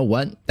 but you know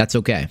what? That's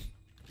okay.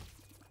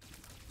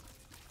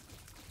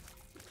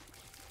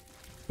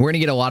 We're gonna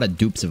get a lot of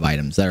dupes of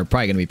items that are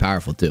probably gonna be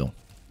powerful too.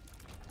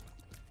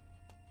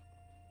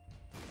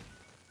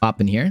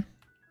 Pop in here.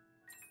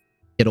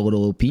 Get a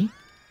little OP.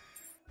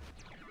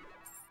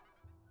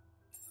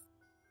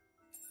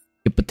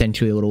 Get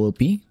potentially a little OP.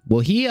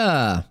 Will he,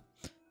 will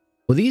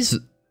these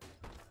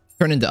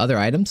turn into other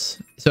items?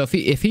 So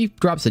if he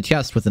drops a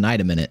chest with an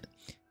item in it,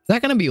 is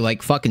that gonna be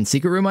like fucking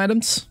secret room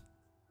items?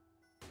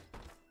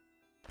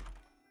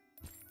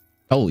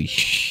 Holy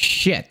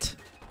shit.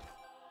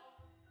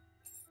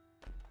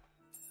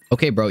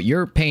 Okay, bro,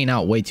 you're paying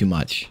out way too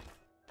much.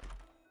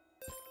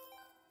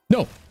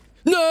 No!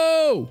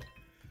 No!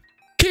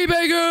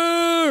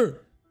 Keybanger!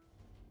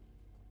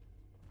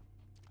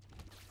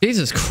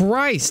 Jesus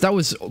Christ, that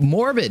was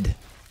morbid.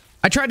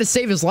 I tried to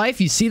save his life,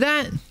 you see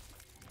that?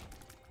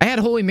 I had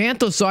Holy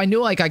Mantle, so I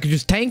knew like I could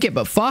just tank it,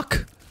 but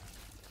fuck.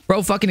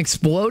 Bro fucking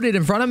exploded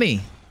in front of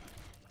me.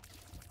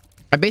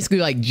 I basically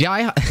like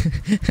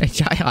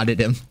jihaded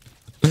him.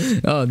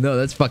 Oh no,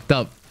 that's fucked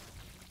up.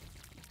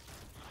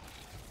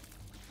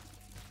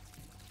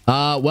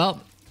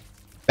 Well,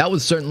 that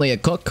was certainly a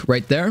cook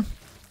right there.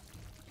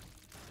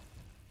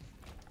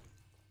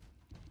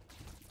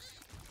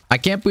 I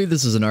can't believe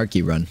this is an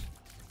Arky run.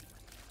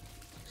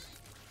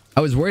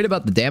 I was worried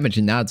about the damage,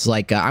 and now it's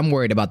like, I'm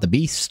worried about the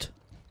beast.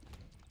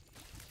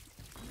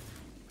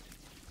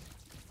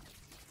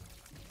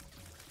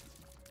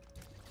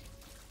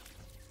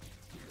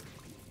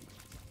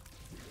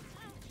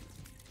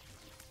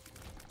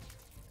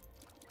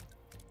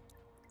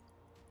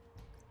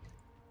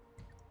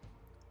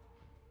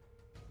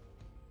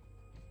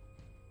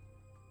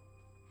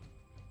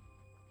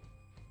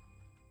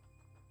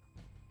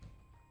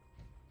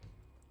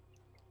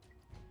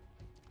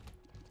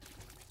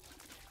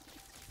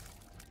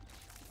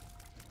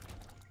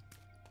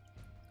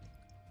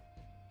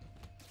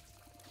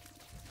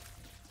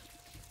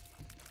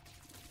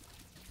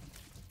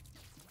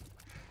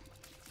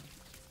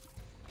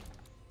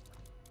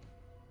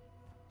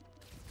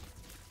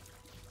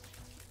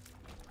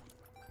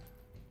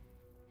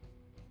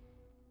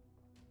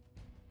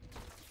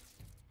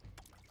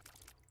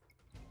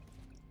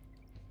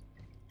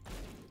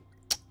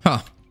 Huh.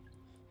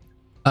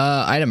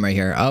 Item right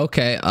here.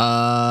 Okay.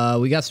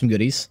 We got some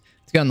goodies.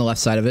 Let's get on the left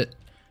side of it.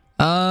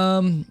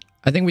 I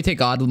think we take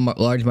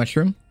large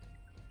mushroom.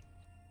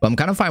 But I'm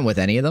kind of fine with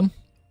any of them.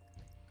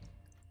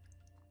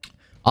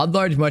 Odd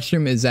large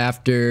mushroom is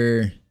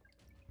after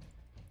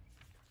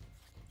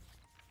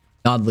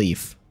odd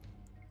leaf.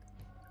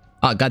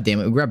 Oh, god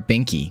damn it. We grabbed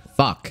Binky.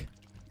 Fuck.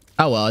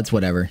 Oh well, it's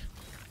whatever.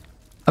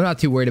 I'm not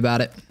too worried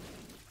about it.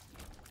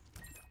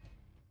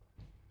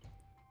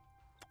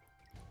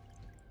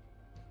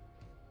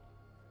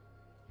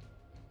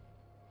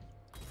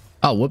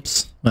 Oh,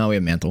 whoops. Well, we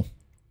have mantle.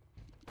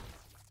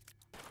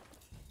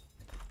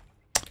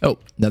 Oh,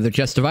 another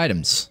chest of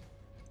items.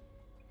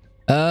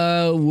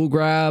 We'll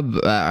grab,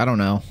 I don't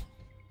know.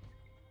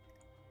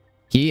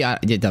 Key?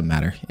 It doesn't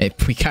matter.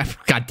 We got,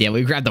 goddamn,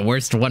 we grabbed the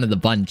worst one of the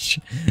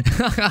bunch.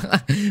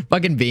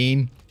 Fucking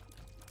bean.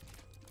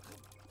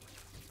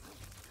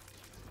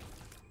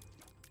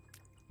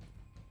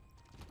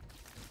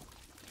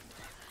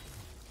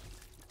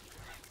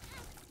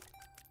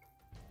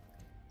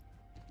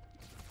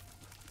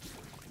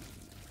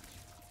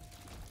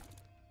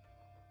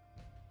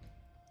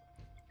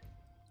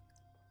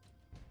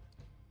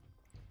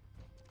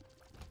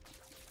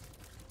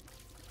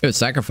 Good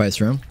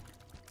sacrifice room.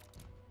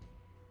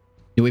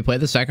 Do we play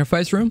the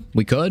sacrifice room?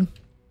 We could.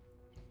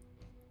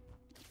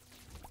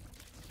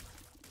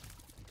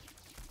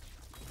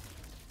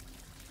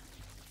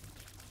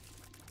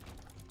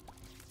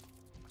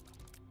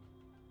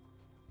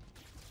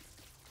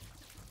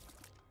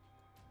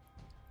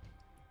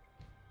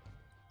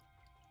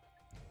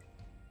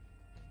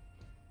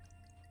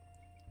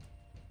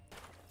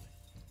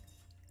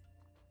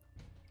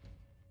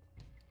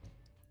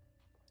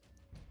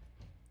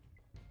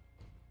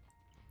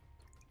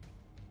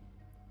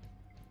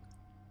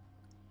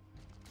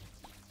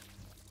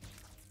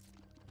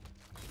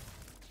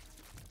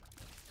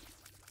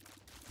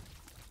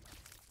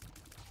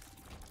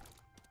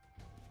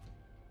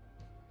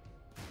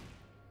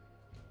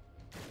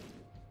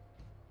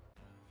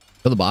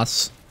 Kill the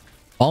boss.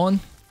 Fallen,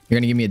 you're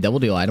going to give me a double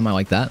deal item. I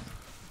like that.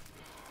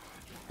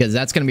 Because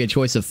that's going to be a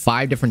choice of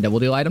 5 different double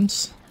deal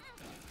items.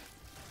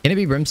 Can it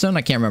be Brimstone?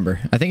 I can't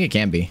remember. I think it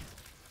can be.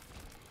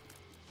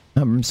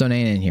 No, Brimstone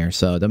ain't in here,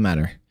 so it doesn't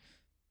matter.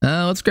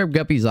 Let's grab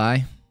Guppy's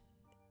Eye.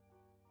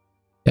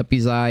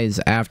 Guppy's Eye is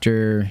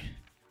after...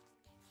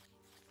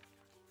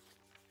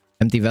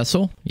 Empty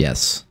Vessel?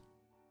 Yes.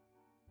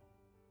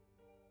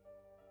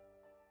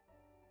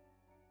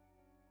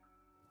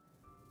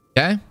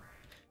 Okay.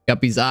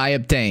 Guppy's Eye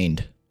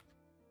obtained.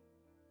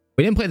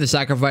 We didn't play the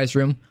Sacrifice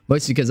Room,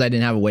 mostly because I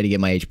didn't have a way to get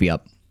my HP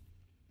up.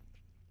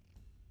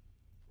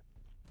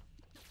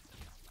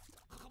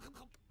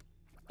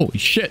 Holy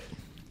shit.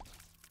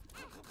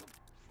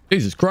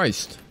 Jesus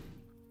Christ.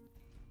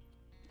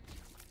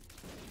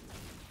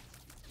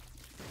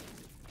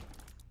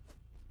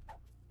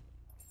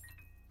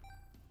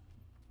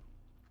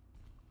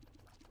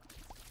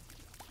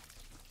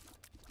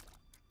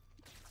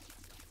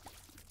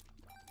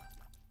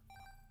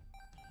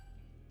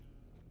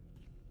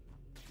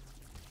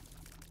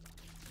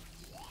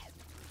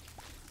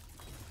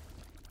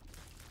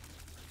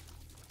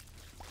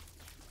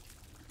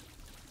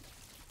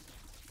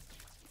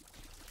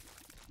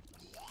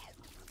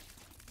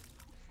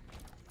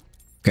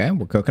 Okay,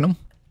 we're cooking them.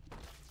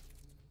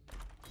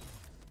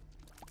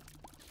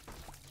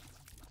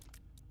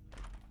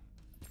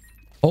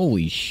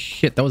 Holy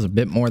shit, that was a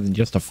bit more than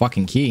just a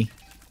fucking key.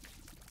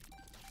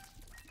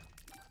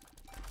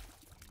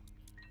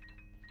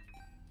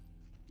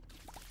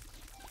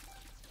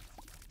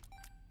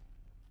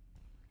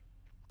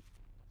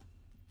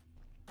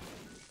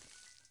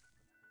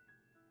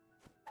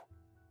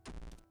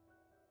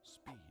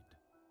 Speed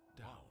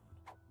down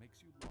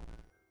makes you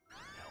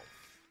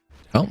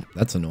lower. Oh,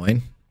 that's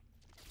annoying.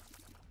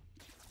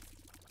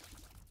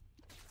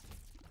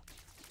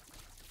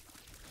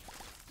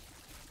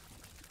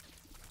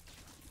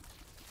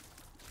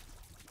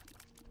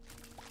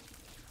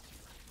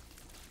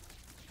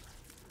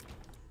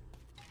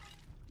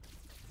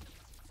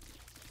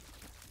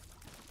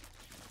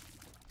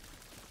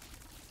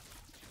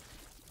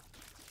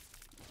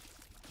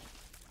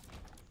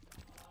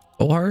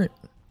 Full heart.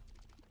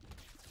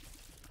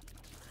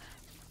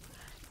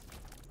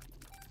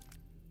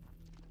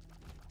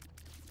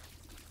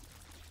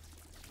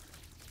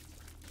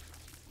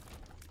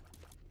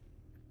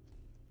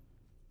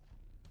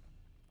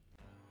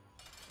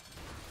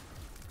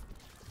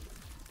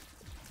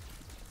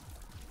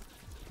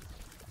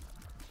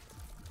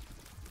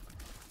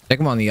 Take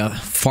him on the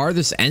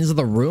farthest ends of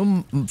the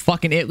room.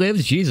 Fucking it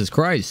lives. Jesus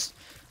Christ.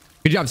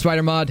 Good job,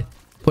 Spider Mod.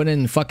 Put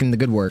in fucking the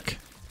good work.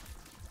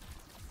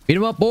 Beat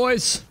him up,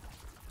 boys.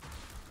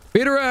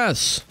 Beat her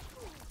ass.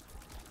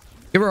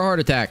 Give her a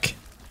heart attack.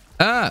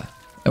 Ah,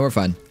 and we're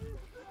fine.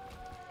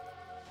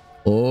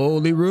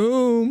 Holy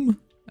room.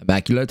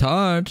 Immaculate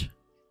Heart.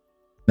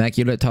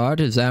 Immaculate Heart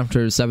is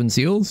after 7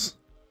 seals.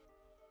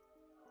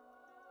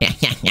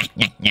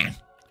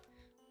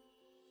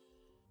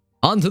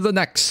 On to the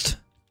next.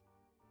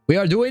 We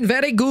are doing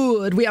very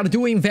good. We are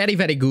doing very,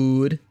 very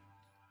good.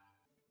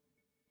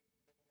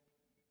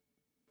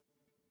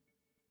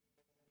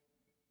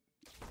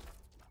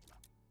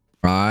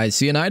 I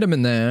see an item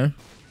in there.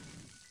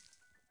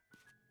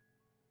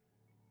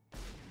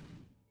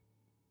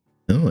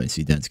 Oh, I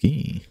see that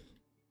ski.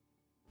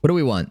 What do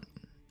we want?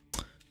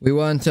 We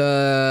want,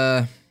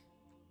 Rotten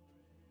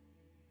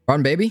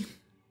Baby?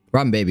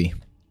 Rotten Baby.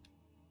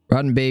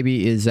 Rotten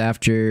Baby is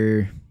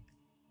after...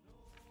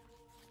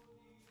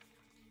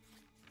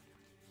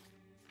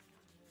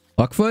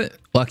 Luckfoot?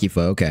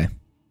 Luckyfoot, okay.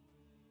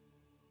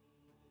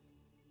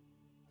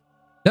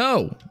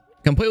 No!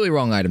 Completely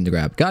wrong item to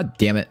grab. God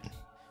damn it.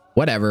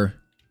 Whatever.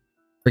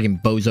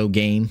 Freaking bozo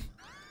game.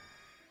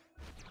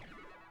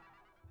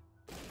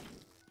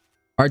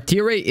 Our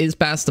tier rate is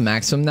past the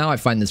maximum now. I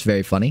find this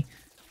very funny.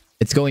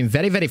 It's going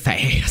very, very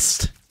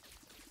fast.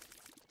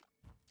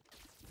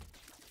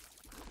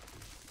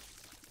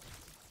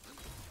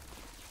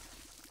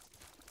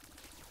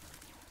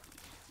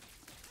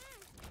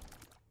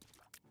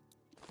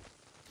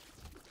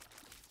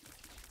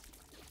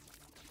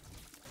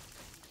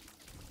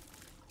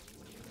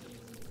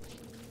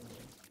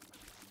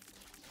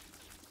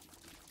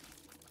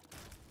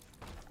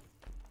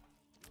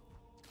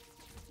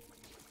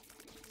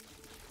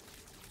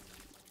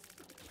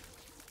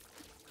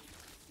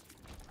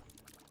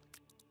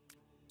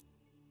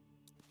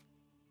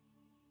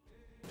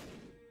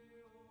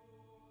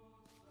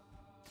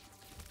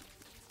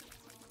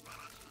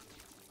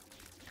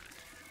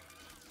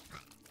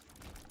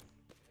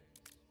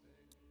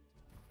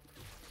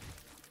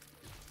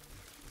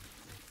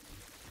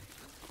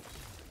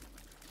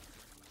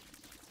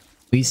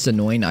 Least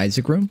annoying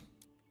Isaac room.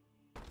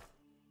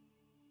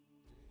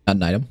 Not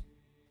an item.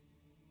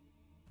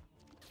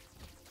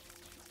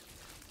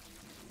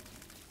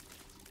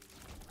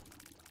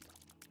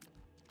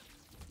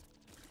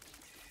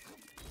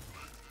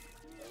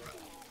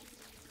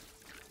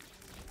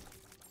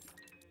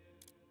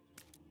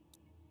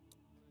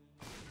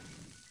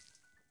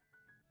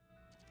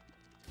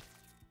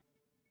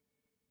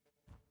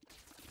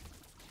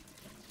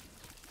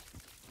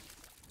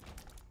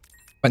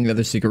 Find the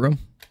other secret room.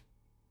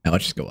 Now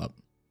let's just go up.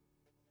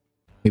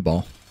 We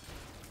ball.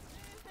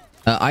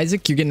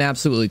 Isaac, you're getting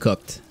absolutely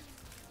cooked.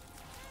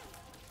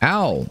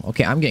 Ow.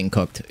 Okay, I'm getting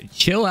cooked.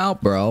 Chill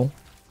out, bro.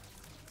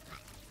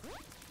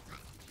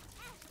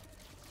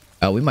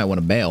 Oh, we might want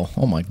to bail.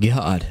 Oh my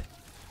god.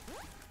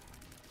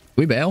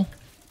 We bail?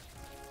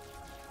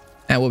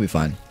 Eh, we'll be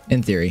fine.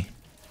 In theory.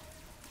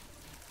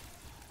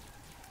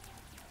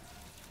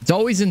 It's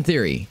always in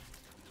theory.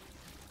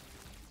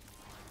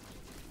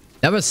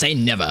 Never say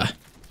never.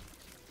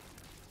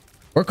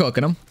 We're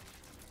cooking him.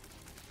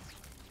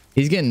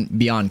 He's getting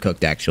beyond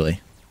cooked, actually.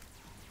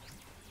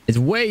 It's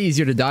way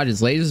easier to dodge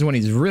his lasers when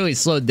he's really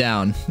slowed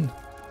down.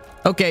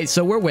 Okay,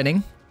 so we're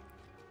winning.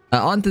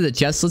 Onto the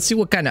chest. Let's see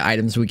what kind of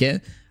items we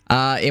get.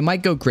 It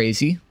might go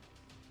crazy.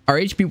 Our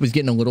HP was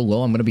getting a little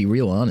low. I'm going to be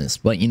real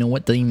honest. But you know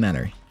what? Doesn't even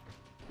matter.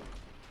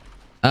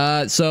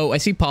 So I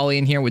see Polly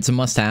in here with some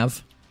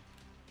must-have.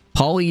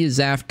 Polly is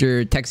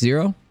after Tech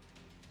Zero.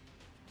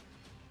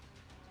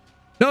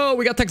 No,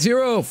 we got Tech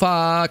Zero.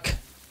 Fuck.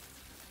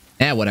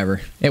 Eh,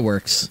 whatever. It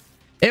works.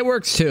 It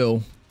works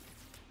too.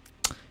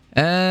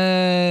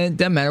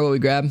 Doesn't matter what we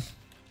grab.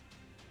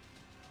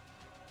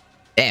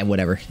 Eh,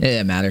 whatever. It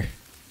doesn't matter.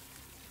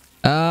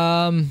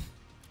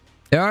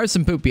 There are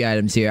some poopy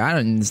items here.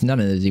 None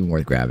of those even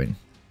worth grabbing.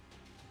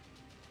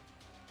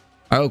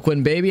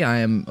 Harlequin baby, I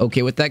am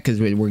okay with that because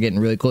we're getting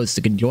really close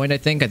to conjoined, I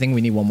think. I think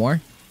we need one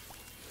more.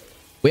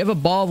 We have a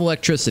ball of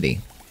electricity.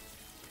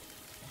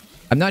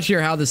 I'm not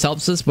sure how this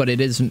helps us, but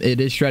it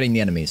is shredding the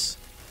enemies.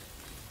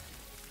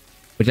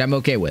 Which I'm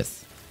okay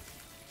with.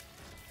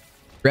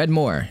 Shred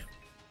more.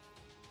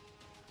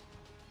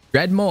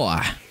 Shred more.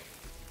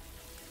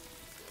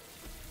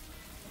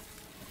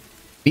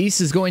 Beast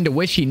is going to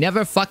wish he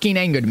never fucking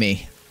angered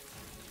me.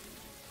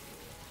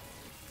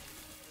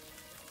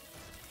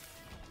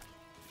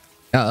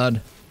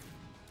 God.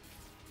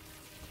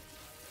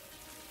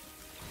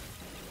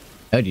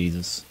 Oh,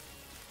 Jesus.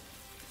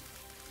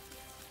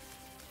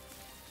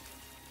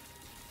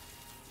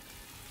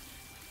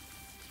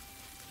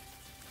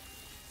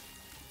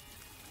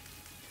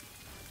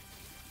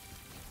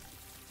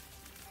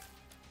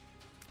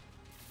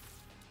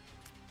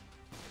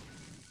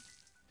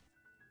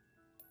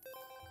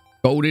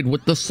 Coated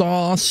with the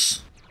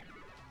sauce.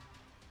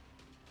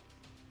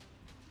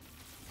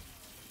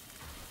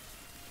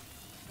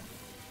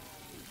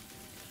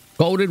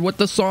 Coated with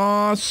the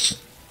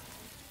sauce.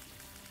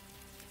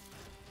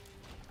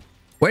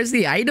 Where's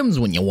the items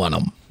when you want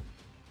them?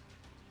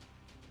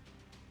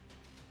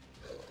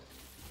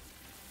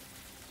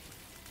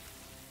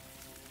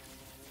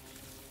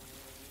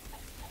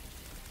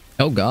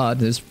 Oh god,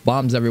 there's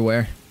bombs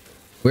everywhere.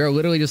 We are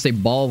literally just a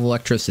ball of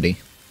electricity.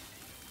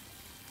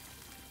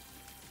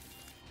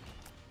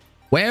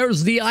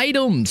 Where's the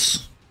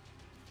items?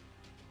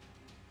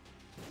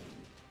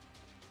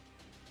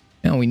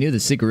 Yeah, we knew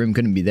the secret room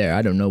couldn't be there.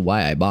 I don't know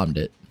why I bombed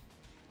it.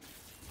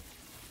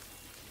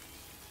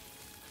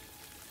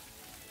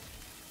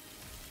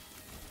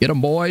 Get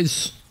them,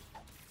 boys.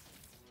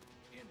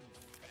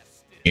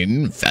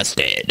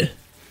 Infested.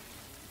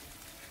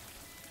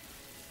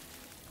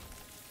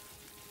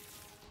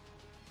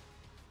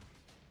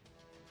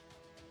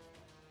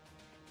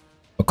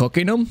 We're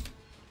cooking them.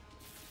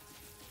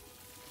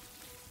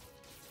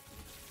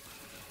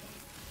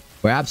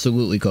 We're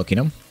absolutely cooking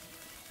them.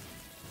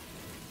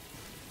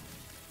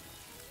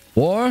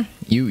 Or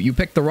you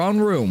picked the wrong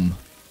room.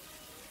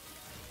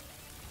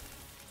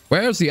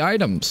 Where's the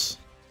items?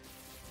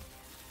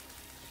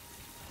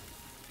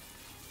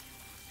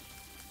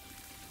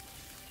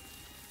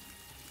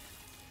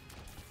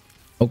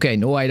 Okay,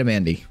 no item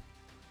Andy.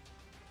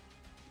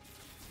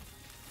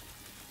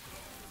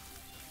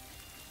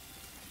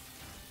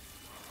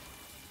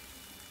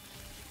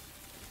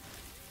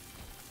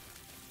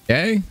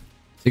 Okay.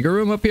 Secret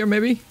room up here,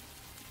 maybe?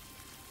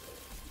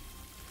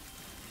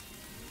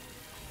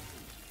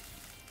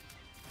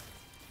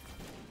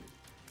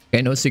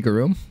 Okay, no secret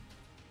room.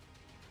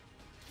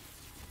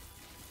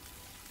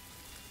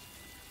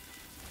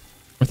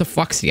 What the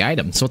fuck's the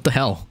items? What the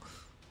hell?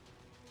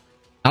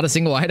 Not a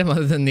single item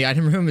other than the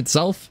item room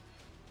itself?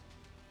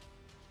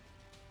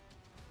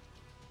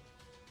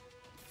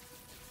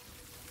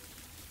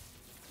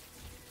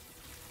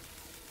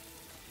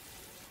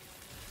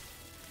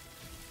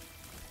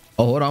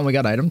 Oh, hold on. We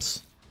got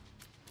items.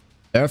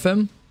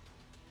 Seraphim?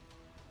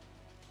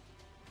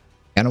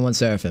 I don't want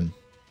Seraphim.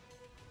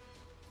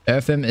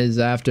 Seraphim is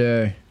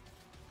after...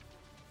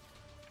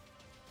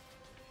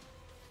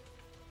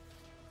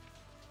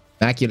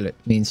 Immaculate.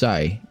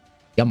 Sorry.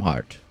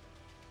 Yumheart.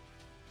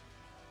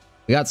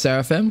 We got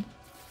Seraphim.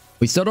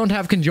 We still don't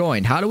have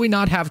Conjoined. How do we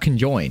not have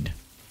Conjoined?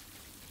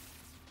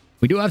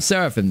 We do have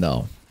Seraphim,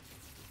 though.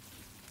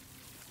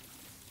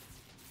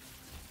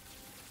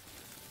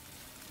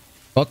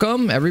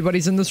 Welcome.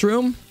 Everybody's in this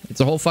room.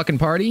 It's a whole fucking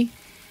party.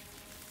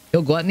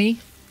 Kill Gluttony.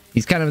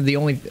 He's kind of the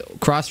only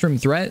cross-room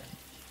threat.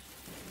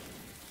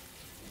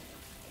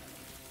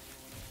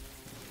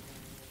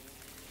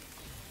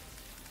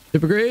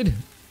 Super Grid.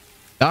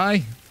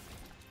 Die.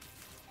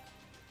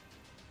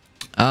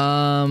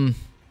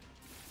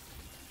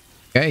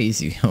 Okay,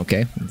 easy.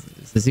 Okay.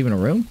 Is this even a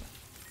room?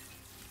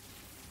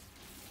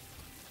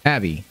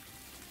 Abby.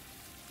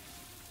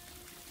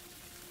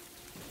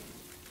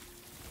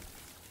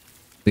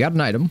 We got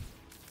an item.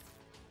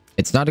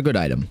 It's not a good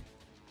item.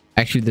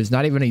 Actually, there's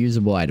not even a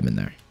usable item in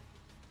there.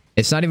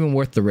 It's not even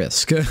worth the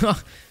risk.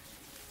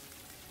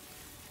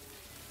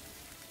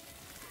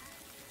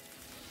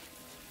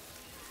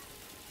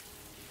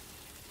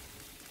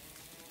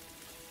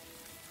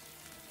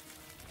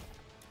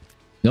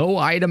 No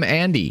item,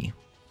 Andy.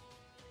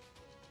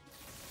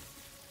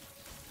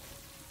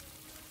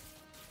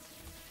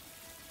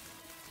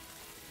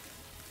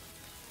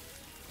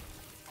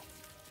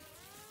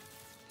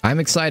 I'm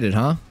excited,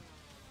 huh?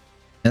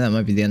 And that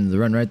might be the end of the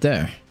run right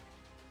there.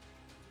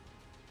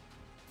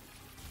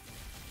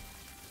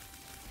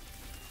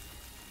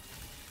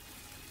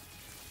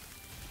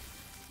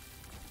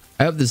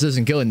 I hope this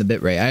isn't killing the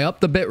bitrate. I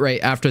upped the bitrate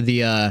after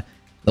the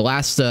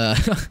last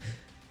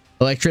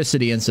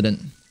electricity incident.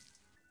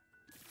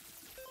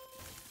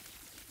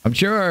 I'm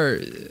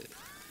sure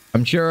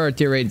our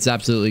tier rate is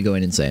absolutely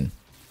going insane.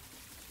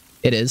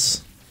 It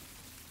is.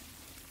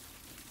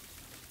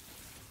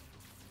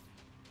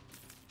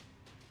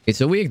 Okay,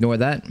 so we ignore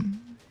that.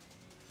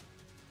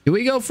 Do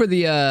we go for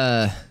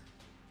the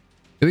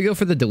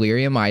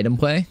delirium item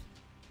play?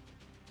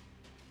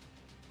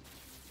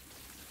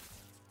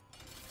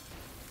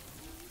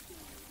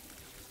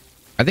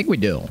 I think we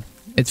do.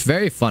 It's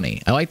very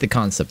funny. I like the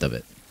concept of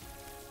it.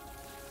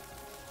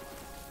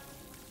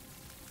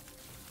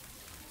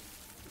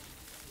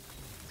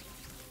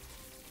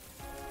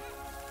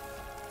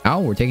 Ow,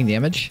 we're taking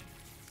damage.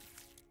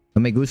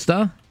 No me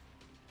gusta.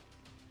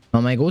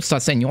 No me gusta,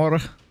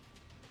 señor.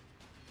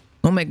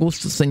 No me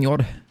gusta,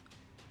 señor.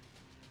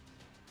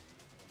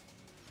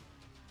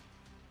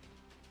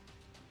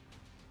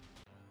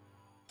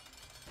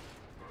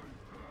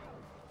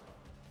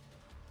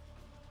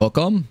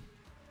 Welcome.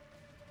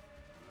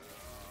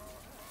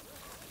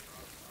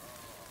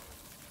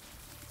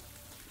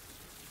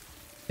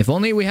 If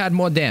only we had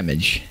more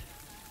damage.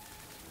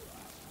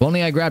 If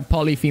only I grabbed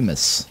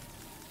Polyphemus.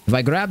 If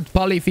I grabbed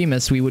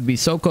Polyphemus, we would be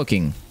so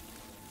cooking.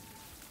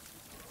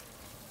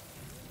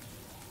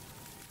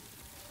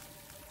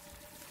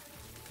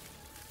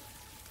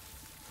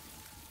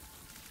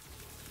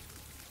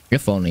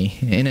 If only.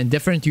 In a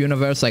different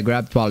universe, I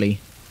grabbed Poly.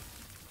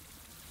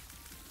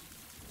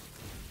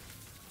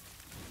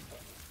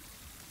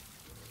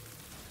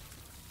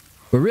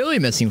 We're really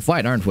missing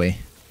fight, aren't we?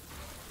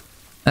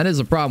 That is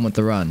a problem with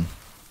the run.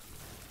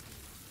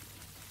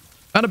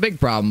 Not a big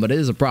problem, but it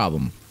is a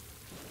problem.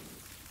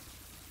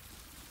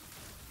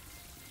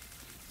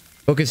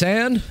 Focus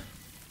hand.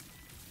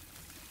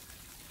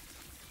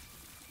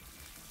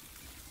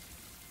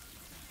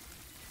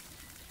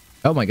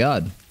 Oh my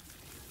god.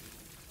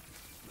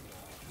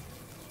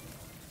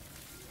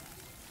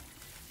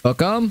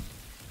 Welcome.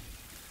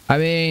 I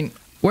mean,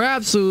 we're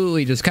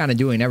absolutely just kind of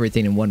doing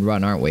everything in one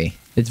run, aren't we?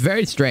 It's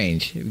very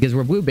strange because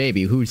we're Blue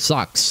Baby, who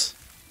sucks.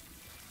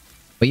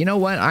 But you know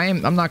what?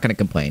 I'm not gonna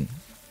complain.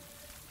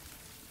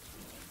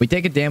 We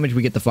take a damage,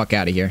 we get the fuck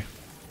out of here.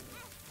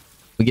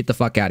 We get the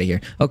fuck out of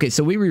here. Okay,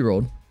 so we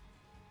rerolled.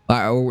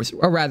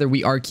 Or rather,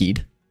 we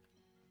R-keyed.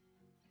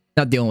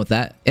 Not dealing with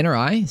that. Inner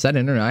eye? Is that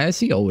inner eye I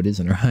see? Oh, it is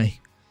inner eye.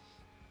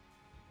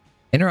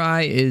 Inner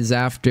eye is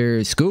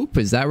after Scoop,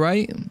 is that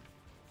right?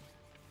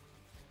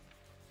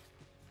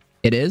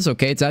 It is?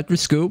 Okay, it's after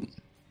Scoop.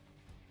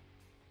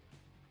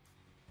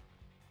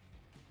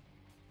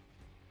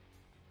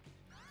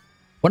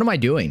 What am I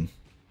doing?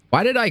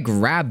 Why did I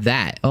grab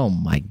that? Oh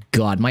my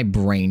god, my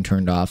brain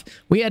turned off.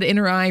 We had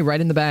inner eye right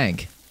in the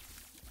bag.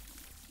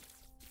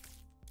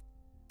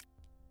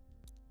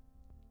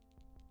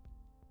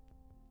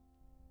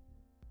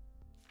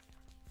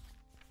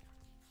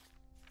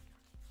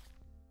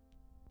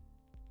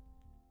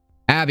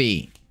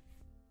 Abby.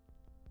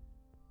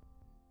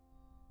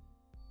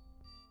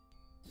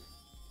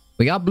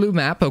 We got blue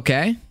map,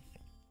 okay.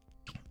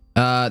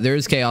 There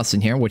is chaos in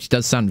here, which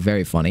does sound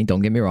very funny.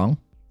 Don't get me wrong.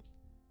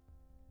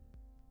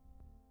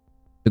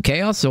 So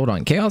chaos, hold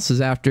on. Chaos is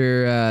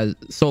after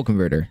soul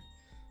converter.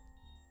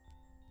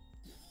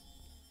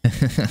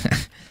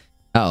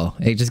 Oh,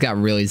 it just got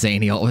really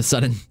zany all of a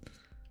sudden.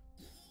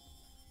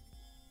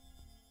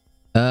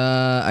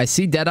 I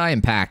see Deadeye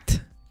and Pact.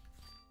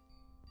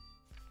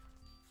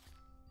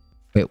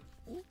 Wait,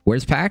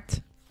 where's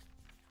Pact?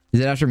 Is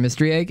it after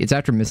Mystery Egg? It's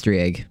after Mystery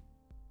Egg.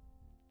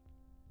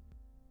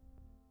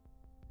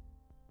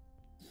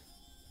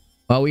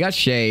 Well, we got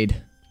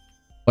Shade.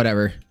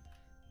 Whatever.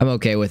 I'm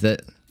okay with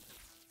it.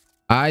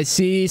 I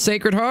see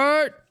Sacred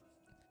Heart.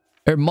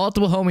 There are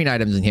multiple homing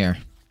items in here.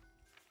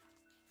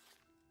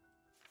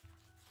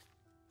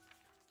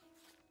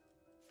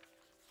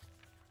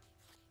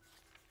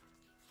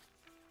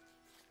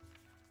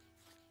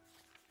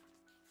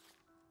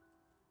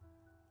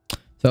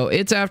 So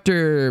it's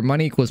after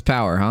money equals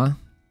power, huh?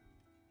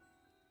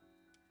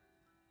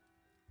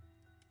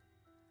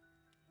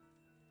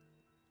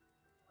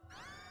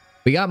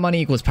 We got money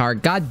equals power.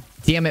 God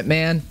damn it,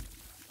 man.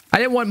 I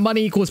didn't want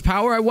money equals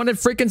power. I wanted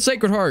freaking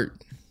Sacred Heart.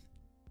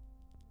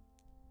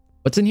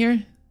 What's in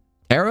here?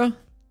 Terra? I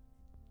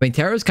mean,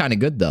 Terra's kind of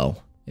good, though.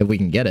 If we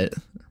can get it.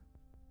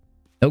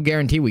 No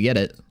guarantee we get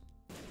it.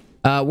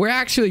 We're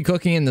actually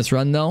cooking in this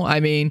run, though. I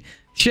mean,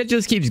 shit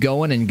just keeps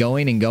going and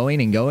going and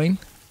going and going.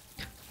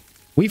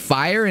 We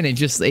fire, and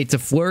it's a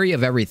flurry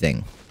of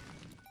everything.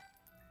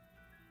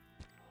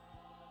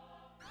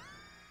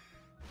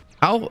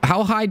 How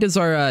high does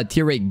our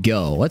tier rate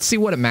go? Let's see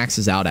what it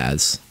maxes out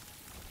as.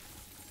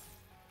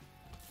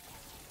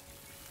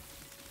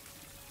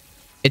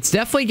 It's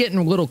definitely getting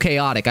a little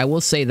chaotic, I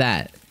will say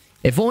that.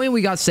 If only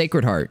we got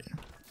Sacred Heart.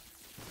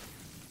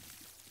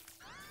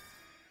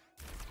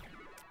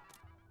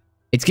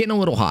 It's getting a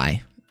little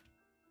high.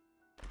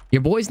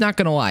 Your boy's not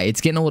gonna lie,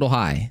 it's getting a little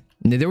high.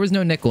 There was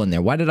no nickel in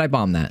there. Why did I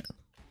bomb that?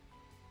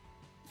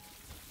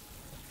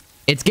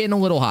 It's getting a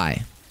little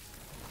high.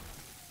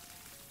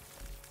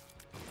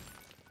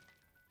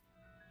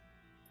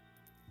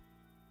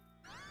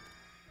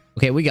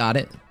 Okay, we got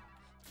it.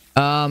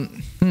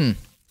 The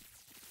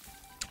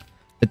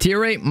tier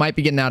rate might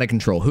be getting out of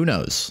control. Who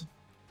knows?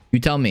 You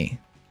tell me.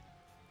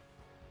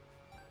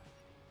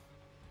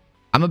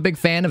 I'm a big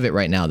fan of it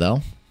right now,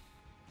 though.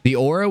 The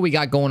aura we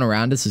got going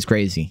around us is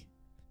crazy.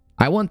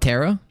 I want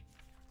Terra.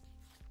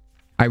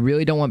 I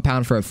really don't want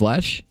Pound for a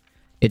Flesh.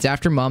 It's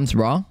after Mom's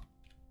Raw.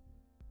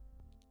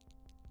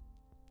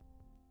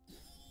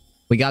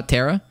 We got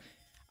Terra.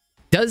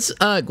 Does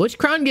Glitch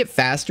Crown get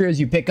faster as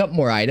you pick up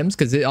more items?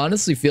 Because it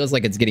honestly feels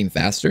like it's getting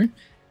faster. And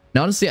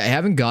honestly, I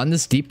haven't gone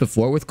this deep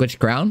before with Glitch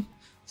Crown.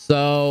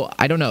 So,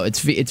 I don't know. It's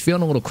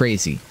feeling a little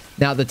crazy.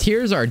 Now, the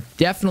tiers are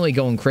definitely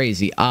going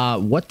crazy.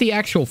 What the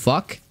actual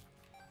fuck?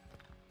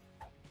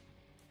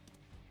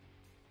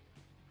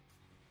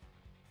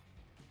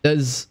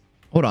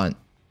 Hold on.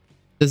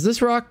 Does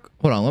this rock...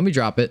 Hold on, let me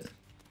drop it.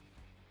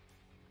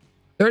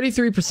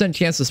 33%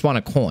 chance to spawn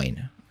a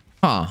coin.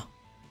 Huh.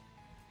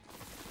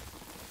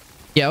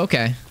 Yeah,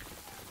 okay.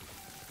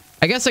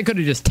 I guess I could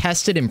have just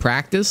tested in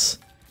practice.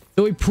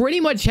 So we pretty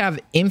much have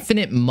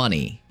infinite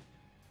money.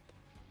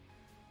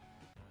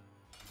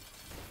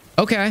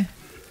 Okay.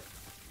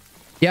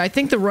 Yeah, I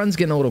think the run's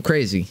getting a little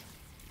crazy.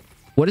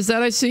 What is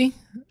that I see?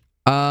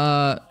 We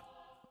have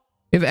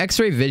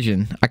X-ray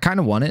vision. I kind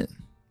of want it.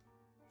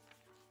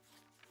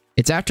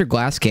 It's after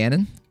glass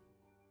cannon.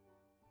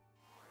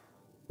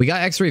 We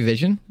got X-ray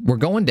vision. We're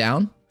going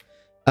down.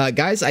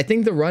 Guys, I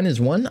think the run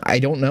is won. I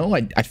don't know.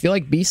 I feel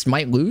like Beast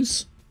might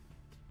lose.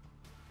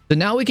 So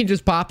now we can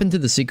just pop into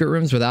the secret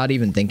rooms without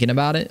even thinking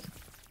about it.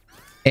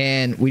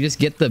 And we just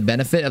get the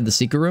benefit of the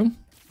secret room,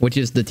 which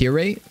is the tier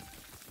rate.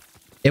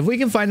 If we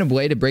can find a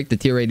way to break the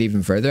tier rate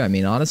even further, I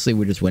mean, honestly,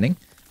 we're just winning.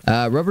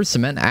 Rubber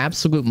cement,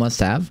 absolute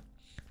must-have.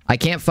 I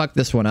can't fuck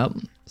this one up.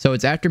 So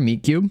it's after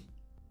meat cube.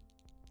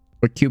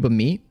 Or cube of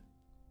meat.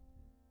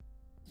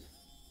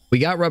 We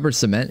got rubber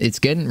cement. It's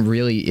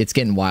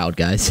getting wild,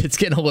 guys. It's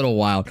getting a little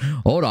wild.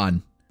 Hold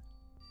on.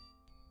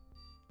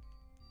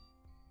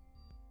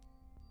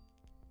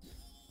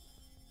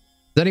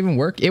 Does that even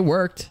work? It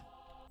worked.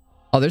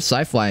 Oh, there's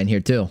Sci-Fly in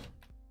here too.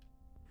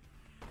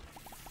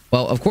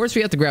 Well, of course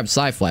we have to grab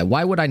Sci-Fly.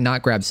 Why would I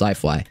not grab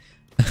Sci-Fly?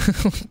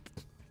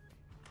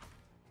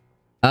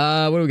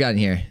 What do we got in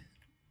here?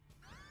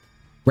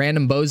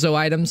 Random bozo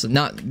items.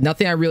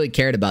 Nothing I really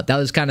cared about. That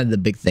was kind of the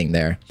big thing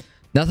there.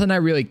 Nothing I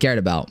really cared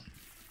about.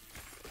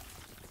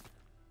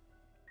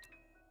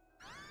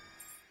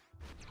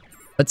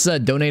 Let's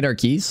donate our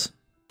keys.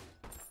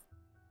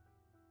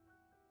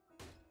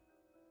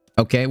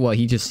 Okay, well,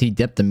 he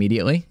dipped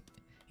immediately.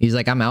 He's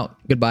like, I'm out.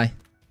 Goodbye.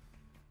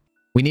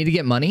 We need to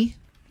get money.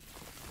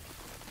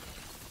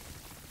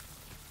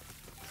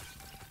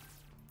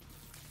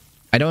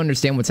 I don't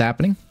understand what's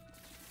happening.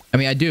 I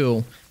mean, I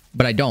do,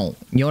 but I don't.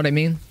 You know what I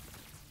mean?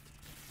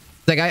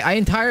 Like, I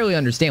entirely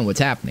understand what's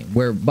happening.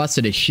 We're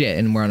busted as shit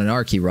and we're on an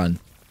Arky run.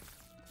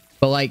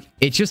 But, like,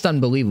 it's just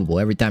unbelievable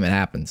every time it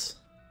happens.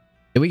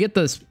 Did we get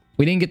this?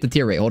 We didn't get the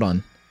tier rate. Hold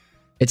on.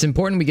 It's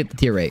important we get the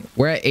tier rate.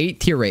 We're at 8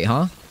 tier rate,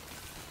 huh?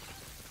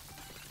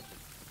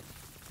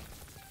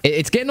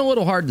 It's getting a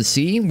little hard to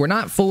see. We're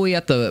not fully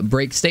at the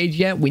break stage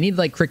yet. We need,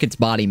 like, Cricket's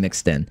body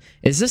mixed in.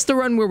 Is this the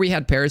run where we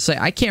had Parasite?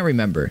 I can't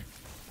remember.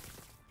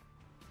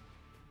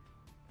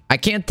 I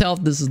can't tell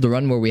if this is the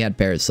run where we had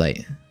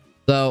Parasite.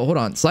 So, hold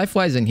on.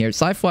 Sci-Fly's in here.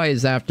 Sci-Fly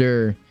is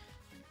after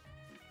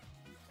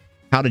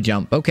how to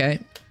jump. Okay.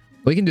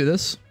 We can do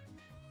this.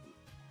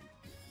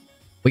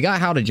 We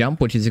got how to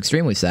jump, which is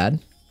extremely sad.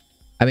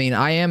 I mean,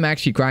 I am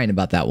actually crying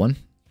about that one.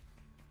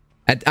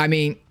 I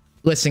mean,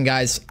 listen,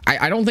 guys.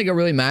 I don't think it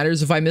really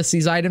matters if I miss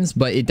these items,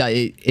 but it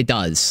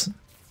does.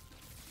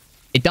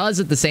 It does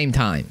at the same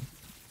time.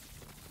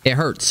 It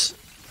hurts.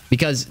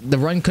 Because the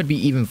run could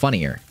be even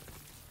funnier.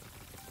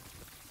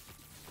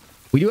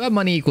 We do have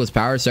money equals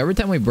power, so every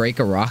time we break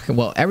a rock...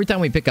 Well, every time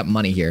we pick up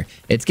money here,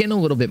 it's getting a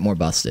little bit more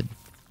busted.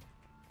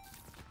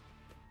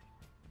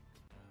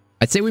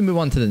 I'd say we move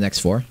on to the next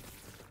 4.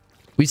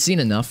 We've seen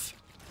enough.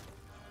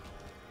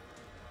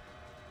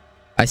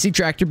 I see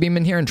Tractor Beam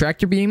in here, and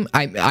Tractor Beam...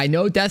 I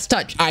know Death's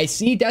Touch. I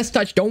see Death's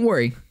Touch, don't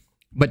worry.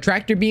 But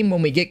Tractor Beam,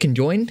 when we get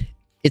conjoined,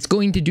 it's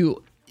going to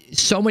do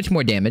so much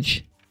more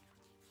damage.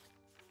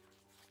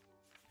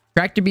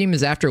 Tractor Beam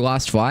is after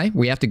Lost Fly.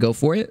 We have to go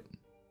for it.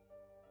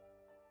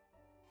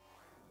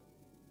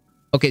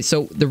 Okay,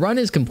 so the run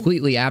is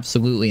completely,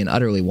 absolutely, and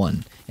utterly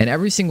won. In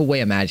every single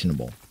way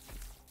imaginable.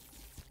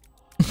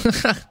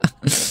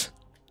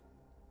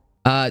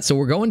 So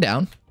we're going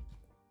down.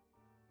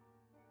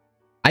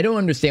 I don't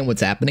understand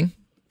what's happening.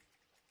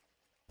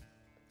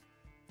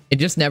 It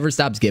just never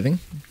stops giving.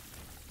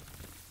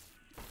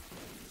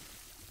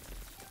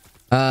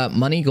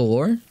 Money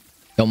galore.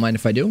 Don't mind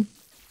if I do.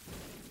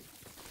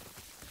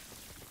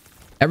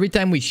 Every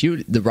time we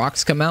shoot, the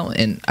rocks come out,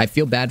 and I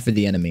feel bad for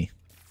the enemy.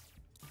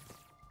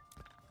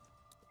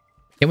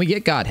 Can we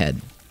get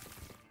Godhead?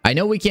 I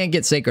know we can't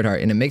get Sacred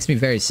Heart, and it makes me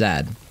very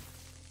sad.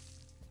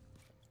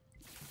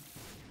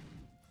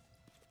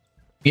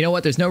 You know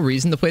what? There's no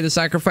reason to play the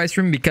Sacrifice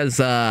Room because,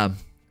 you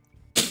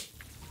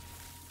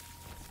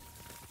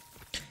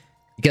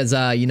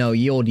know,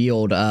 yield.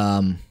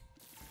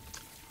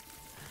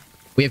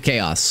 We have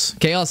Chaos.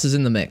 Chaos is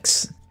in the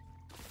mix.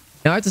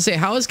 Now I have to say,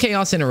 how is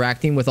Chaos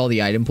interacting with all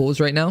the item pools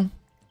right now?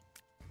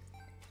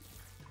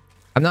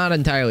 I'm not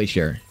entirely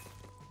sure.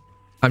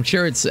 I'm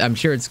sure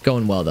it's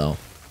going well though.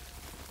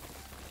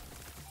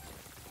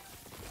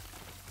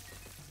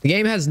 The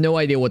game has no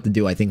idea what to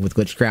do, I think, with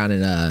Glitch Crown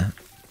and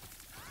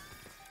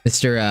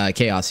Mr.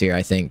 Chaos here,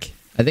 I think.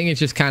 I think it's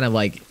just kind of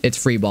like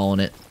it's free balling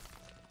it.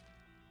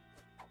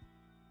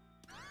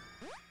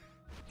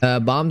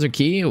 Bombs are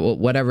key,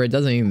 whatever, it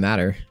doesn't even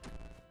matter.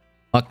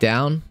 Luck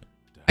down.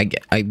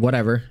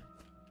 Whatever.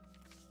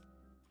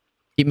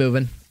 Keep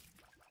moving.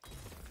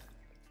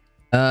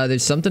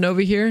 There's something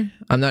over here.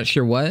 I'm not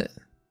sure what.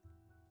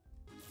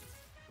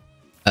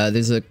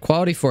 There's a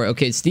quality for it.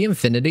 Okay, it's the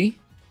Infinity.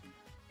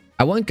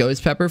 I want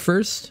Ghost Pepper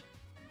first.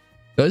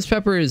 Ghost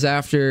Pepper is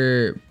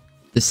after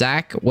the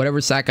sack, whatever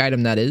sack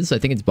item that is. I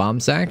think it's bomb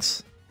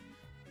sacks.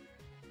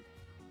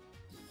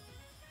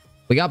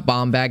 We got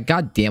bomb bag.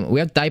 God damn it.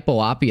 We have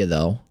Dipolopia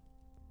though.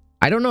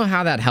 I don't know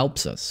how that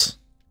helps us.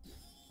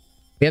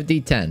 We have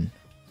D10.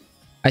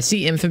 I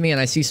see Infamy and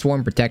I see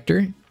Swarm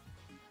Protector.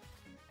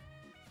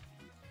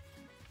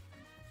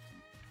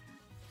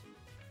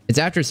 It's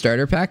after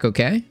starter pack.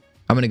 Okay.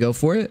 I'm going to go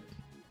for it.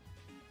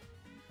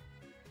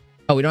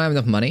 Oh, we don't have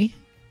enough money.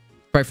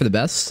 Probably for the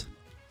best.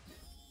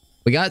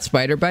 We got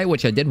Spider Bite,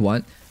 which I did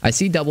want. I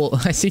see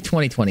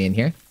 2020 in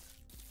here.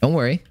 Don't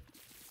worry.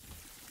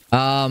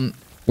 We're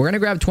going to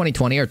grab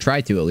 2020, or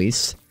try to at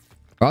least.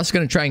 We're also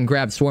going to try and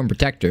grab Swarm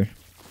Protector.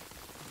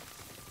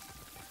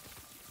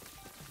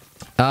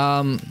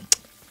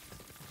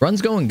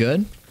 Run's going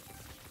good.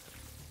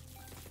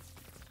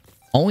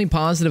 Only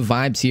positive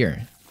vibes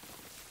here.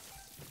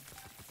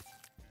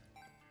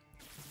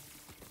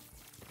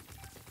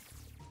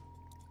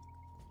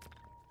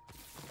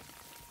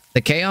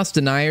 The Chaos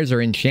Deniers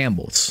are in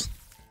shambles.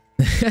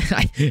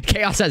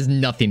 Chaos has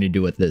nothing to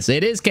do with this.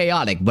 It is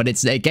chaotic, but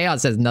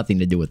Chaos has nothing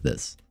to do with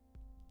this.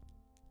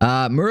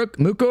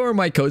 Muko or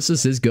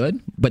Mycosis is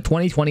good, but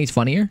 2020 is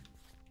funnier.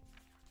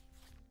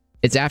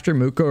 It's after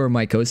Muko or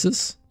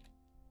Mycosis.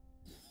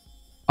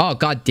 Oh,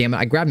 god damn it.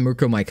 I grabbed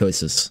Muko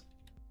Mycosis.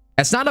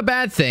 That's not a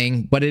bad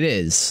thing, but it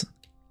is.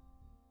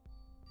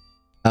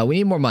 We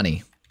need more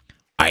money.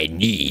 I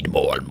need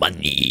more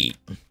money.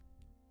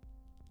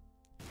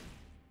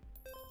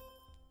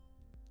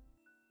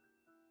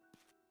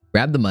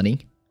 Grab the money.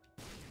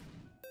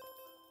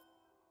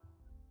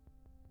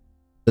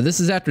 So this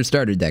is after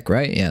starter deck,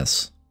 right?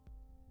 Yes.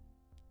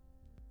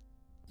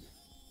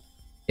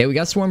 Okay, we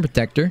got Swarm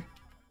Protector.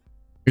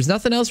 There's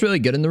nothing else really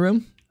good in the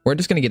room. We're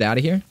just gonna get out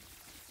of here.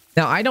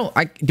 Now,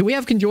 do we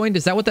have Conjoined?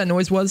 Is that what that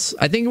noise was?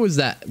 I think it was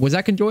that. Was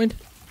that Conjoined?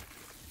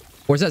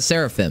 Or is that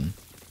Seraphim?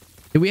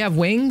 Do we have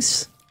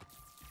wings?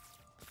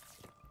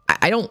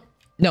 I don't...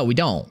 No, we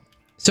don't.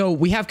 So,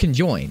 we have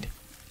Conjoined.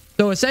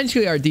 So,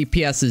 essentially, our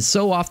DPS is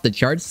so off the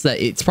charts that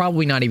it's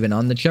probably not even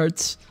on the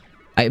charts.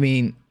 I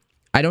mean,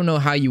 I don't know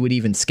how you would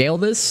even scale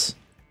this.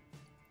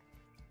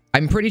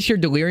 I'm pretty sure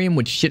Delirium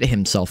would shit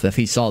himself if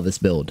he saw this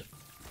build.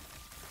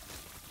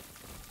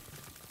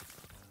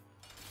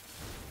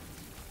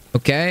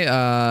 Okay,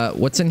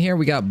 what's in here?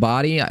 We got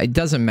body. It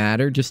doesn't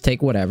matter. Just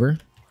take whatever.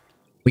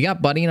 We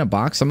got buddy in a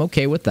box. I'm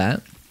okay with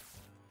that.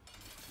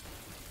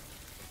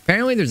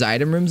 Apparently, there's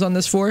item rooms on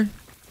this floor.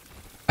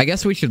 I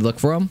guess we should look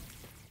for them.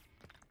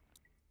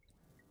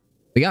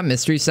 We got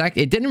mystery sack.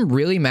 It didn't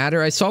really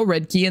matter. I saw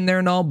red key in there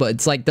and all, but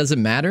it's like, does it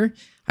matter?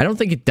 I don't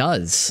think it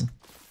does.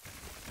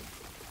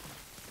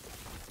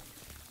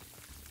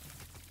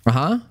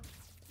 Uh-huh.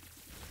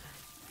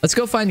 Let's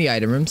go find the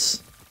item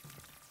rooms.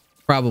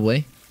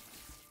 Probably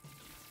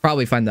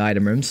find the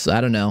item rooms.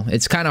 I don't know.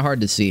 It's kind of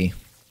hard to see.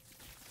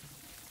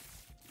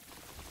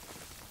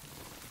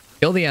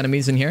 Kill the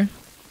enemies in here.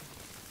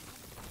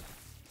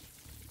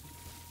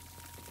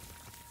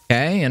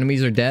 Okay,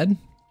 enemies are dead.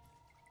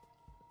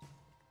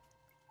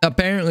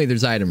 Apparently,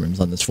 there's item rooms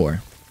on this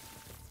floor.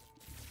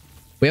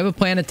 We have a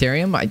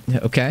planetarium.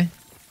 Okay.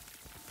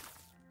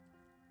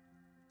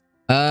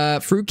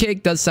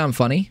 Fruitcake does sound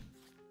funny.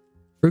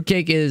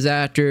 Fruitcake is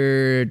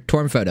after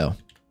Torn Photo.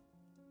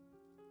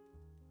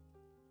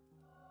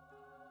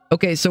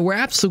 Okay, so we're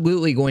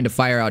absolutely going to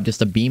fire out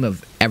just a beam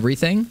of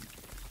everything.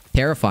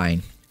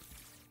 Terrifying.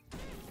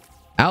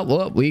 Out.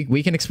 Well,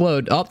 we can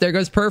explode. Oh, there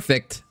goes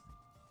perfect.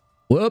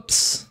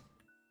 Whoops.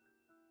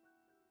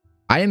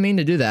 I didn't mean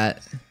to do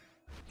that.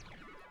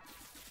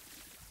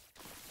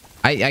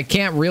 I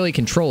can't really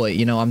control it,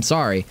 you know, I'm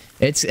sorry.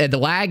 It's the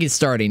lag is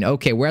starting.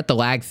 Okay, we're at the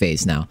lag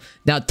phase now.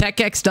 Now,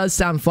 Tech X does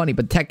sound funny,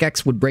 but Tech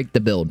X would break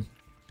the build.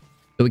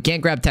 So we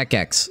can't grab Tech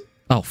X.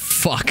 Oh,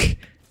 fuck.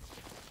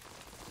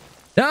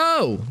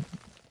 No!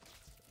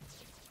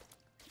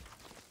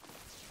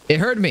 It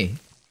hurt me.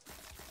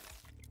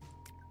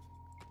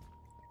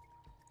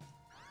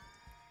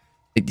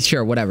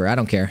 Sure, whatever. I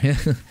don't care.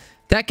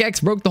 Tech X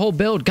broke the whole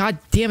build. God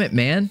damn it,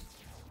 man.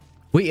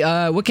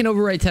 What can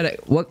override Tech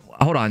X? What?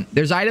 Hold on.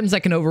 There's items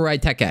that can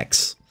override Tech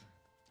X.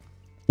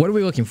 What are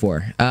we looking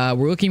for?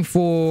 We're looking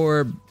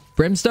for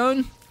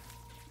Brimstone?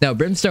 No,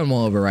 Brimstone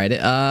won't override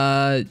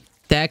it.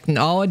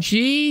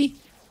 Technology?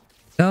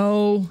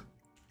 No.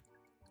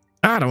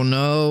 I don't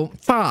know.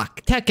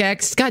 Fuck. Tech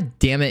X. God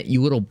damn it,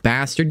 you little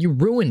bastard. You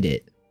ruined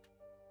it.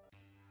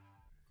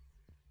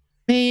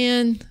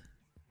 Man.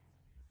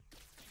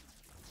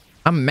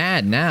 I'm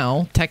mad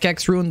now. Tech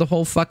X ruined the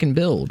whole fucking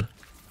build.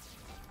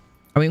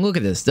 I mean, look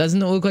at this.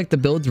 Doesn't it look like the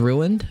build's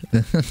ruined?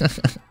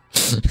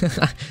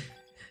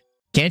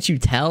 Can't you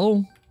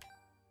tell?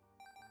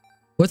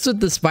 What's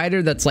with the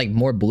spider that's like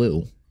more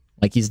blue?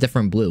 Like he's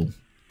different blue.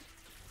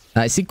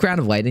 I see Crown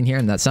of Light in here,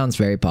 and that sounds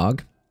very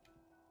pog.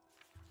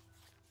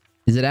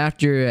 Is it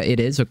after? It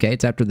is. Okay,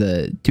 it's after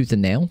the Tooth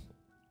and Nail.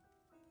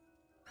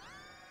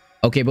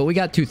 Okay, but we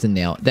got Tooth and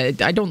Nail.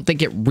 I don't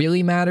think it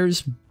really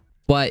matters,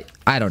 but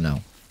I don't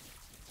know.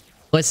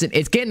 Listen,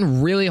 it's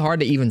getting really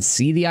hard to even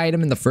see the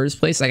item in the first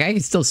place. Like, I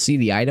can still see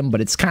the item,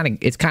 but it's kind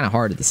of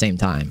hard at the same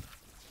time.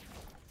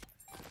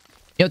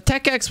 You know,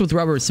 Tech X with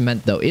Rubber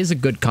Cement, though, is a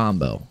good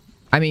combo.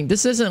 I mean,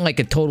 this isn't like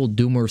a total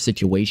doomer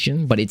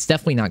situation, but it's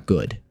definitely not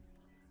good.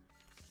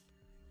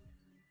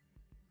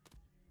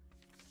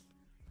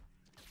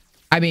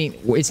 I mean,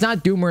 it's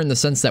not doomer in the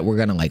sense that we're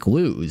gonna, like,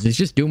 lose. It's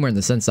just doomer in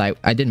the sense I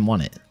didn't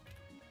want it.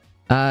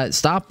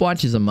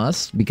 Stopwatch is a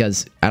must,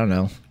 because, I don't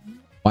know.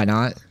 Why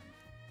not?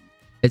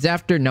 It's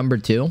after number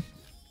 2.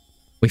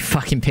 We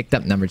fucking picked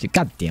up number 2.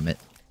 God damn it.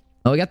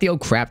 Oh, we got the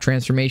old crap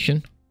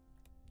transformation.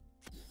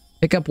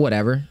 Pick up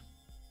whatever.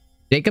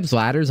 Jacob's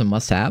Ladder is a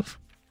must-have.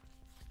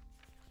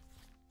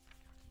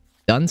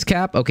 Dun's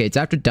Cap? Okay, it's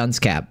after Dun's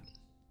Cap.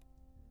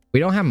 We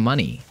don't have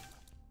money.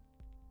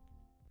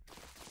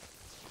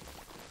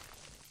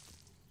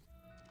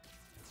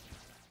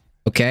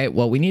 Okay,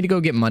 well, we need to go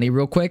get money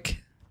real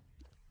quick.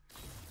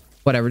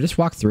 Whatever, just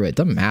walk through it.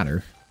 Doesn't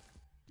matter.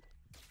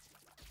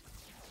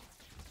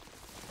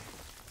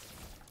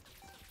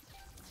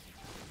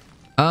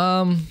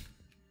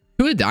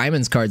 Two of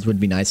Diamonds cards would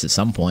be nice at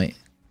some point.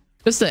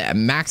 Just to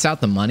max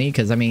out the money,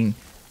 because, I mean...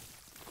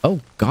 Oh,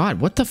 God,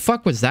 what the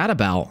fuck was that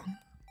about?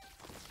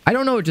 I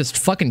don't know, it just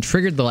fucking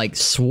triggered the, like,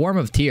 swarm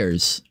of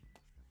tears.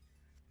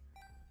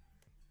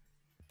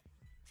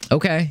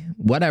 Okay,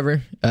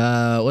 whatever.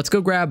 Let's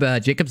go grab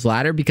Jacob's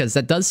Ladder, because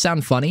that does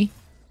sound funny.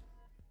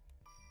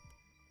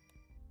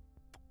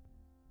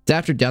 It's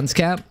after Dun's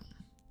Cap.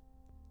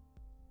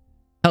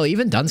 Hell,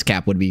 even Dun's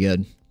Cap would be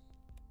good.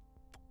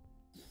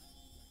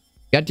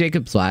 Got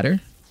Jacob's Ladder.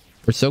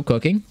 We're still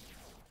cooking.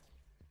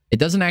 It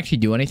doesn't actually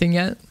do anything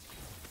yet.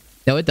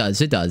 No, it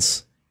does. It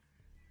does.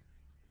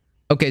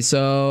 Okay,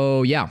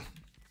 so yeah.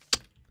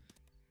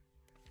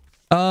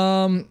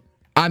 I'm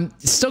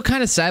still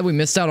kind of sad we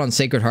missed out on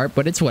Sacred Heart,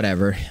 but it's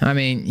whatever. I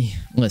mean,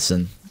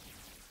 listen.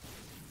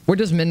 We're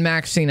just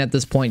min-maxing at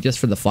this point just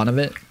for the fun of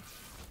it.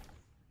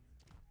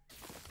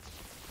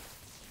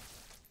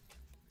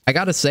 I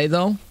gotta say,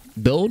 though,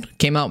 build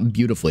came out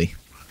beautifully.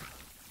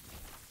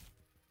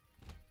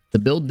 The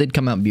build did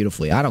come out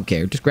beautifully. I don't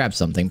care. Just grab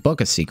something. Book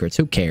of Secrets.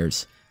 Who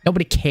cares?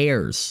 Nobody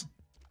cares.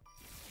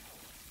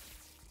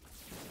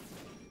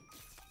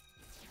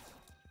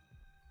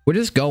 We're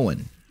just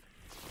going.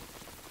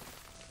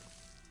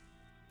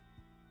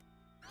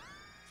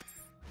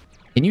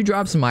 Can you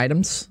drop some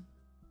items?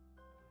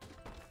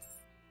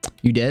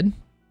 You did?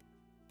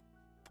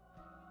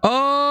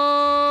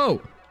 Oh!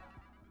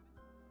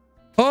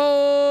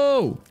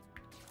 Oh!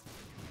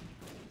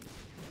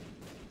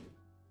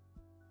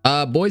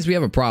 Boys, we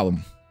have a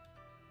problem.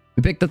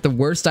 We picked up the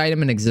worst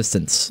item in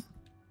existence.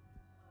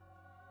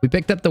 We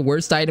picked up the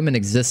worst item in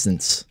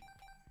existence.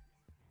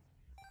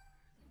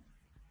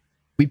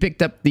 We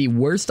picked up the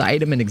worst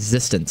item in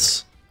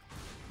existence.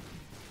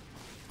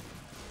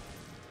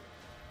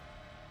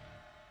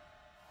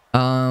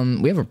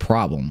 We have a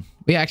problem.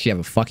 We actually have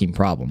a fucking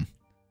problem.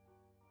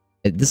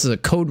 This is a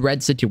code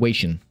red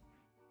situation.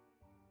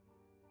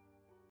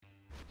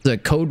 It's a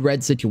code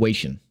red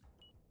situation.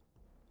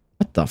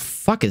 What the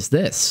fuck is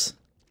this?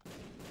 I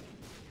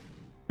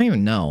don't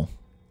even know.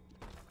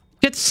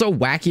 It's so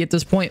wacky at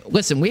this point.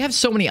 Listen, we have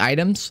so many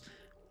items.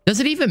 Does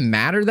it even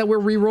matter that we're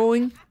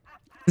re-rolling?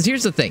 Because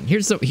here's the thing.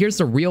 Here's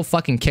the real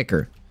fucking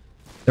kicker.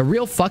 The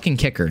real fucking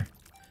kicker.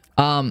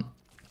 Why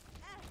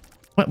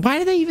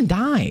did they even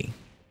die?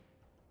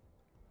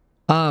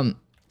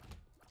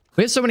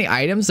 We have so many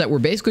items that we're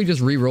basically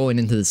just re-rolling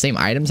into the same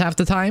items half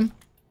the time.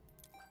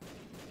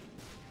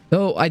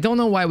 Though I don't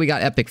know why we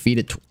got Epic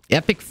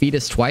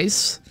Fetus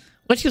twice.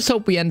 Let's just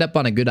hope we end up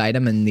on a good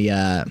item in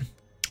the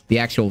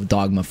actual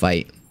Dogma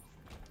fight.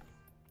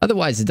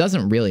 Otherwise, it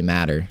doesn't really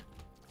matter.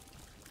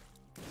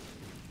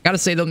 Gotta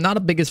say though, not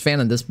a biggest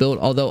fan of this build,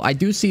 although I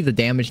do see the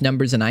damage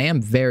numbers and I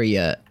am very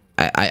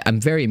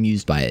I'm very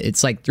amused by it.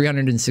 It's like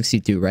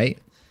 362, right?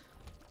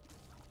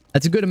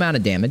 That's a good amount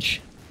of damage.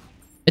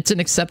 It's an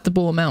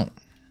acceptable amount.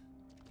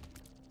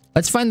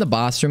 Let's find the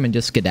boss room and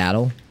just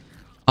skedaddle.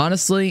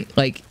 Honestly,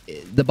 like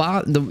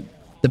the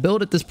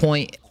build at this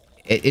point,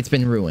 it's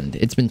been ruined.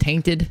 It's been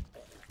tainted.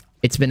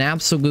 It's been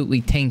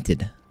absolutely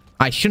tainted.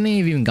 I shouldn't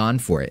have even gone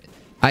for it.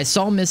 I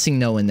saw missing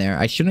no in there.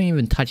 I shouldn't have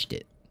even touched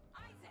it.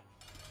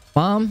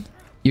 Mom,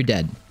 you're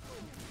dead.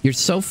 You're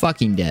so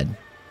fucking dead.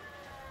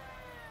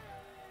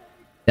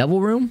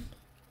 Devil room?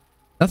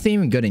 Nothing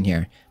even good in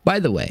here. By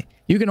the way,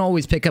 you can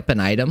always pick up an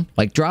item.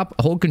 Like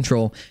hold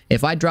control.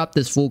 If I drop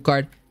this full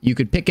card, you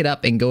could pick it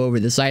up and go over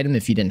this item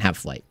if you didn't have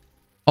flight.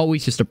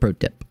 Always just a pro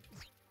tip.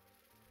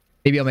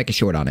 Maybe I'll make a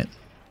short on it.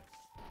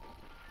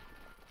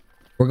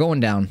 We're going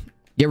down.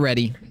 Get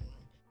ready.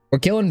 We're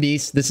killing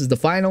beasts. This is the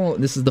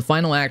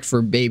final act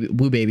for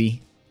Blue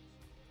Baby.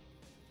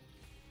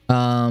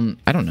 I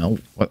don't know.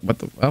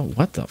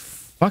 What the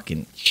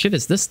fucking shit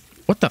is this?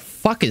 What the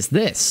fuck is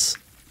this?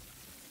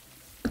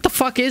 What the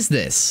fuck is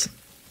this?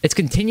 It's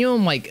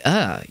continuum like,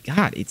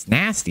 God, it's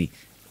nasty.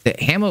 The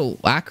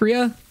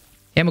Hamoglochia,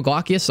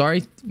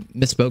 sorry.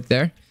 Misspoke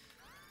there.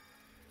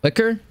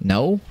 Liquor?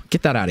 No.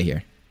 Get that out of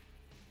here.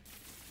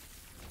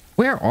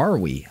 Where are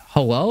we?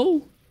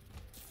 Hello?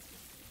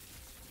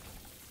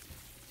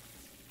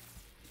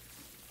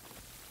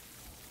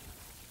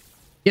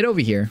 Get over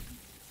here.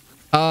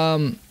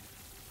 I'm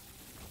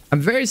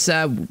very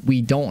sad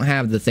we don't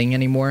have the thing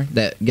anymore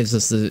that gives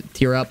us the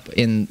tier up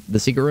in the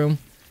secret room.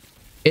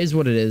 Is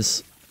what it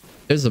is.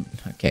 There's a...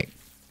 Okay.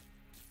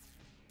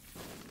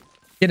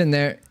 Get in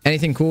there.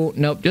 Anything cool?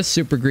 Nope. Just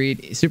Super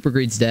Greed. Super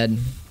Greed's dead.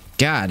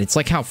 God, it's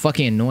like how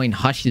fucking annoying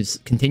Hush's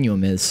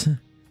continuum is.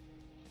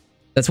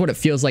 That's what it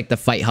feels like to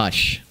fight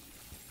Hush.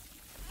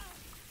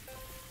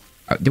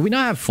 Do we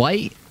not have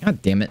flight?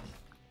 God damn it.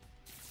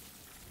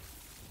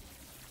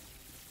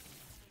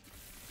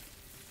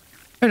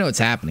 I don't know what's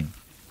happening.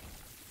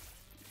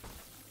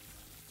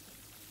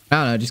 I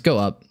don't know. Just go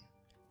up.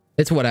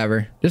 It's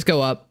whatever. Just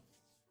go up.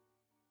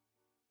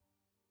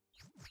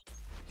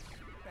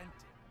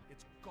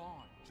 It's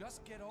gone.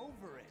 Just get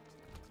over it.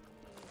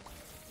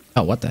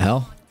 Oh, what the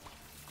hell?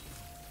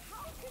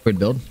 Weird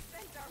build.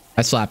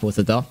 I slap with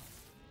it though.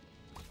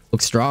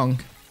 Looks strong.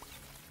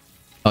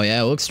 Oh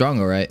yeah, it looks strong,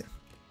 alright.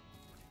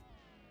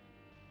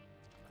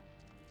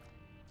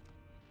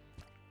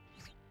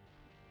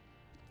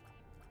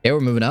 Yeah,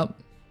 we're moving up.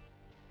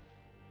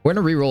 We're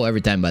gonna re-roll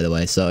every time, by the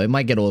way, so it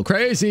might get a little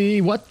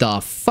crazy. What the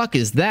fuck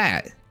is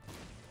that?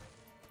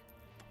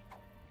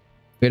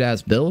 Good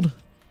ass build.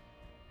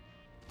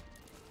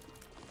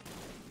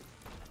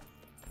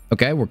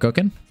 Okay, we're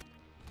cooking.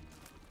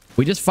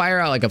 We just fire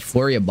out like a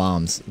flurry of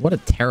bombs. What a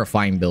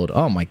terrifying build.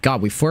 Oh my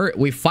god, we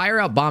fire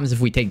out bombs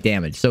if we take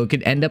damage, so it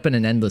could end up in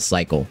an endless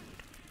cycle.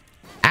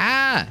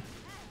 Ah!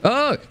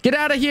 Oh, get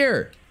out of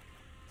here!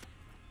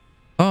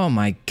 Oh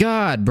my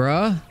god,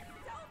 bruh.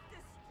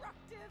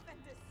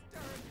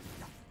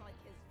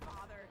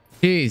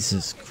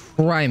 Jesus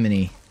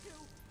criminy.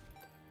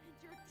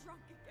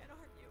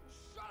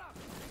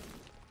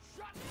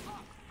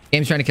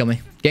 Game's trying to kill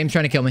me. Game's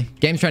trying to kill me.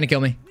 Game's trying to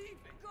kill me.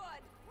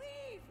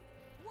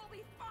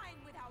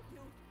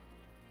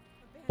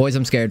 Boys,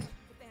 I'm scared.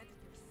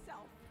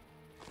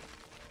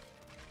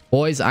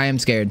 Boys, I am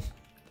scared.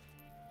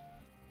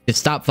 Just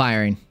stop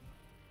firing.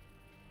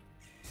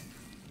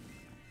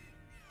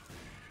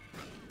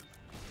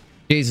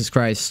 Jesus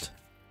Christ.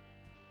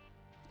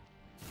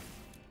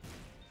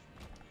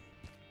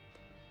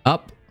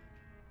 Up.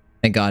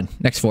 Thank God.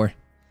 Next 4.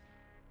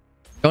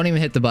 Don't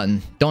even hit the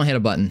button. Don't hit a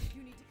button.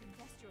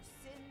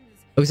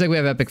 Looks like we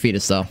have Epic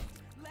Fetus, though.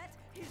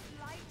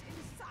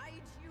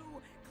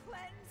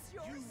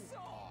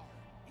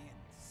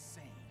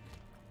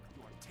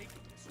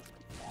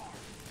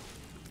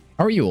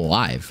 How are you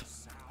alive?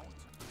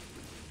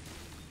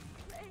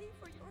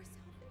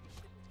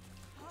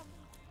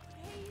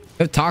 You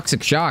have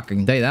Toxic Shock, I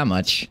can tell you that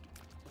much.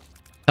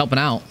 Helping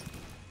out.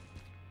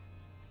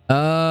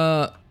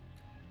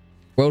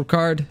 World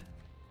card.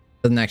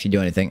 Doesn't actually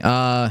do anything.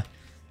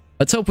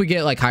 Let's hope we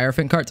get like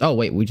Hierophant cards. Oh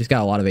wait, we just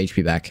got a lot of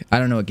HP back. I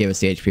don't know what gave us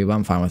the HP, but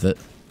I'm fine with it.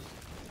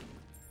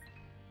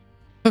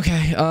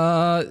 Okay,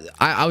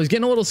 I was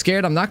getting a little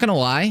scared. I'm not gonna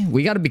lie.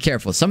 We gotta be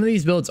careful. Some of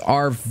these builds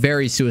are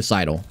very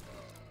suicidal.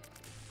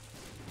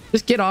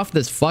 Just get off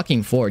this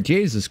fucking floor.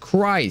 Jesus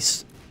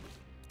Christ.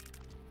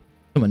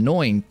 Some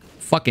annoying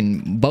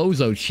fucking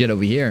bozo shit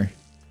over here.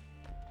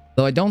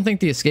 Though I don't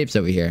think the escape's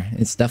over here.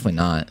 It's definitely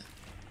not.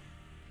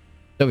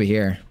 It's over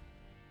here.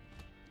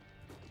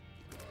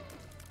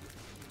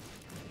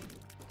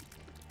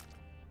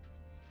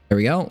 There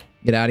we go.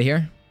 Get out of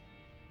here.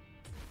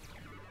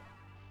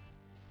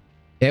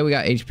 Okay, we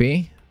got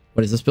HP.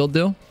 What does this build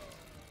do?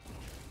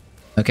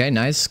 Okay,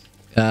 nice.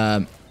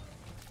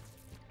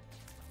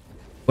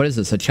 What is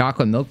this? A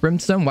chocolate milk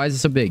brimstone? Why is it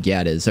so big?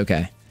 Yeah, it is.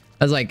 Okay.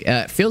 I was like,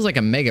 it feels like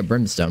a mega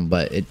brimstone,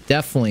 but it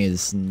definitely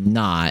is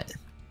not.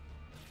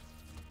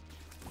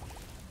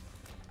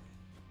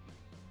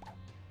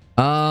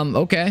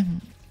 Okay.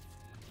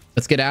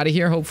 Let's get out of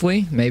here,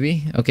 hopefully.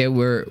 Maybe. Okay,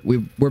 we're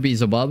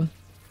Beelzebub.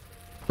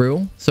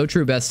 True. So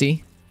true,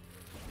 bestie.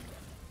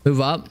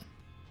 Move up.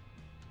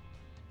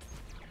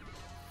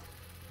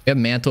 We have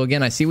Mantle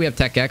again. I see we have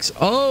Tech X.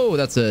 Oh,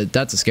 that's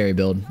a scary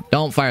build.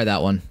 Don't fire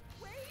that one.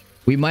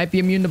 We might be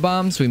immune to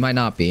bombs. We might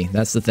not be.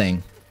 That's the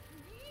thing.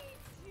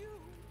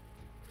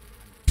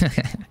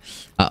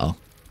 Uh-oh.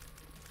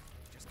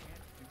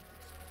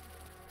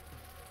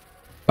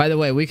 By the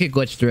way, we could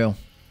glitch through.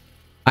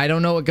 I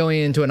don't know what going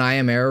into an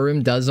IM error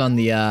room does on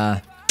the,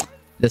 on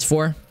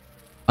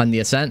the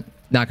Ascent.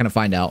 Not gonna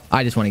find out.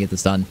 I just want to get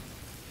this done.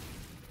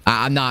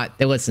 I'm not...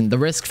 Listen, the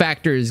risk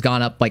factor has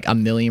gone up like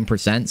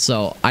 1,000,000%,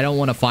 so I don't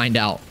want to find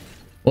out.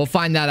 We'll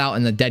find that out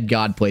in the Dead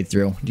God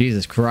playthrough.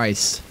 Jesus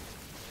Christ.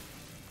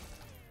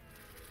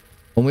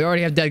 When we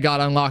already have Dead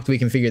God unlocked, we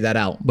can figure that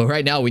out. But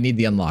right now, we need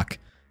the unlock.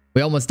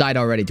 We almost died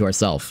already to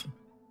ourselves.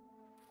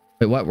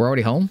 Wait, what? We're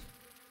already home?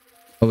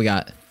 What we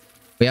got?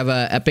 We have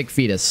a Epic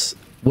Fetus.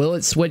 Will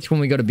it switch when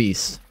we go to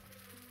Beast?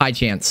 High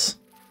chance.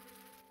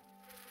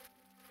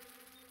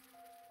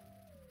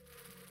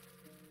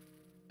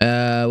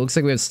 Looks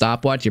like we have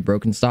stopwatch, a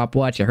broken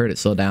stopwatch. I heard it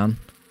slow down.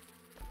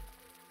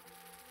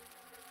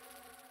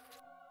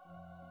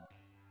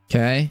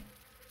 Okay.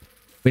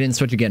 We didn't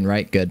switch again,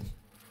 right? Good.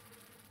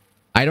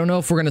 I don't know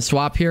if we're going to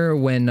swap here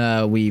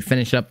when we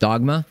finish up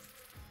Dogma.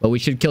 But we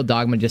should kill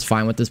Dogma just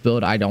fine with this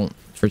build. I don't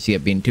foresee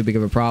it being too big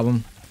of a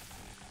problem.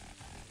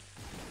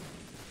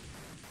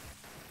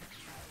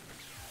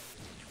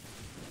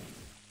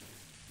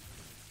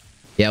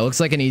 Yeah, it looks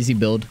like an easy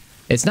build.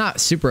 It's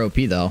not super OP,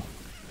 though.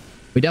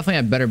 We definitely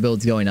have better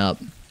builds going up.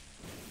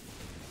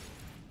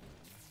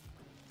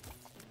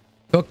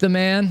 Cook the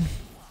man.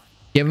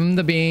 Give him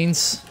the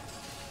beans.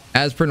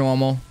 As per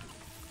normal.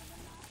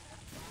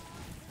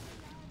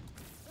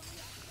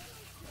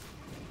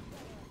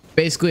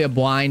 Basically a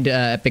blind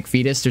Epic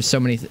Fetus. There's so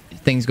many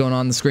things going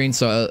on the screen,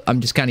 so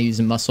I'm just kind of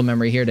using muscle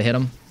memory here to hit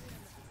him.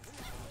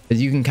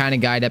 Because you can kind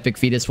of guide Epic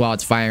Fetus while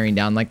it's firing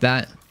down like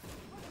that.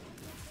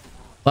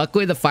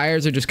 Luckily, the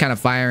fires are just kind of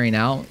firing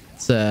out.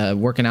 It's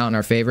working out in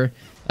our favor.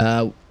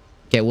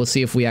 Okay, we'll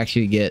see if we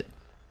actually get...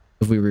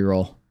 If we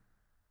reroll.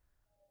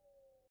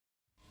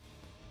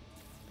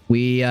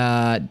 We,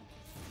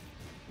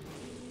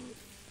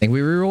 think we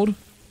rerolled?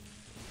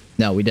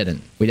 No, we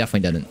didn't. We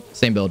definitely didn't.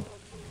 Same build.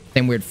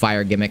 Same weird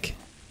fire gimmick.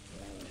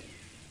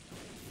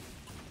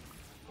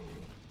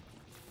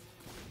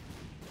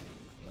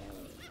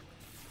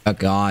 Oh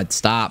god,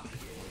 stop.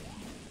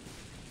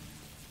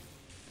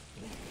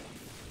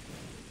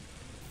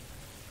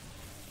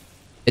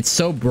 It's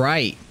so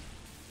bright.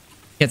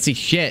 Can't see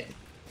shit.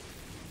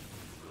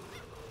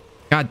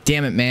 God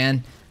damn it,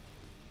 man.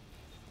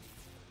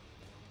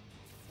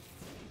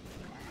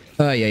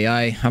 Ay, ay,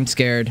 ay. I'm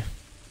scared.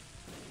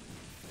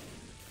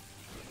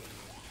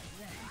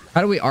 How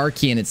do we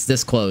R-key and it's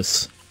this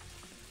close?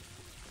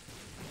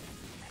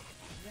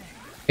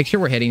 Make sure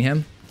we're hitting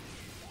him.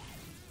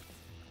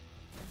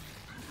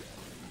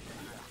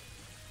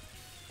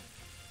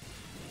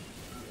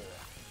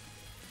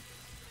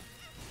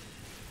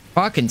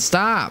 Fucking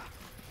stop.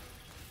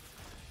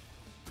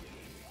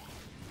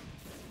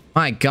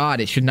 My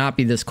god, it should not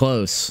be this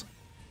close.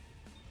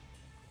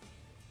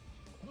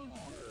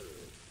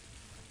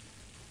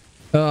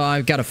 Oh,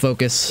 I've got to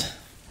focus.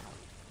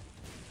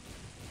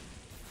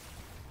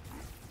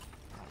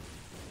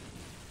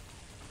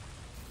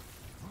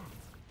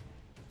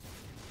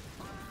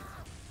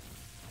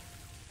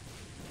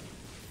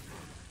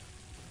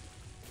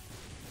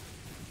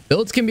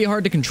 Builds can be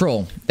hard to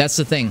control. That's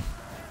the thing.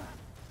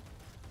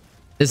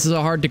 This is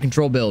a hard to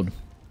control build.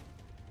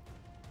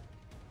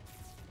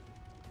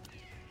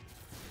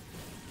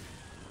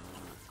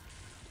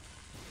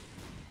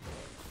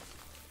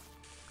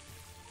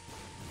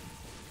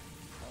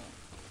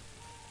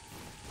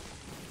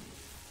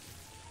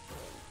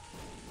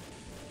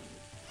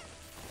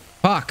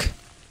 Fuck.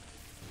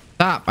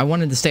 Stop. I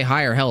wanted to stay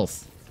higher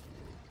health.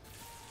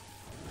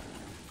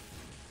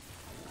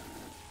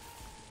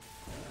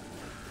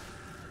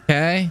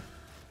 Okay.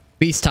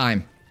 Beast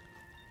time.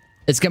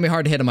 It's gonna be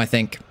hard to hit him, I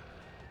think.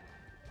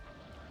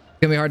 It's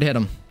gonna be hard to hit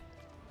him.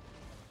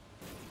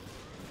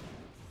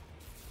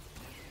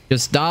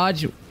 Just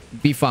dodge.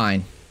 Be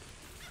fine.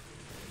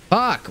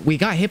 Fuck. We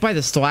got hit by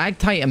the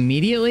stalactite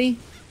immediately?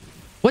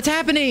 What's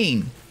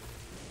happening?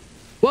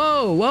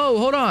 Whoa, whoa,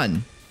 hold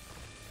on.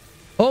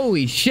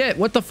 Holy shit,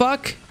 what the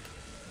fuck?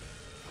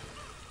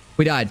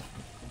 We died.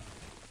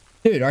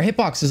 Dude, our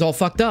hitbox is all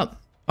fucked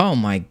up. Oh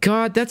my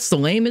god, that's the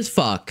lame as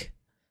fuck.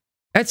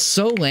 That's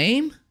so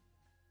lame.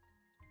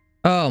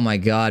 Oh my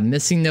god,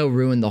 missing no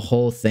ruined the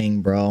whole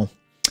thing, bro.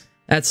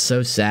 That's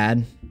so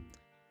sad.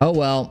 Oh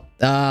well,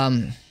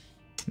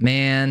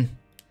 man.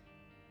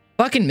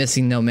 Fucking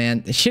missing no,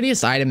 man. The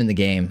shittiest item in the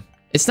game.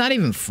 It's not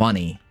even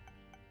funny.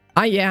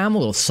 Yeah, I'm a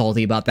little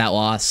salty about that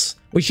loss.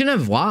 We shouldn't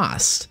have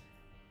lost.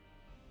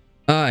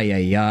 Ay,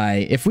 ay,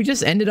 ay. If we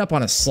just ended up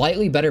on a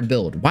slightly better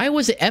build. Why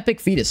was it Epic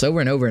Fetus over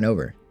and over and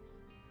over?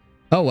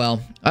 Oh,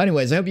 well.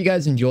 Anyways, I hope you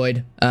guys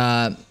enjoyed.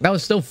 That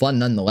was still fun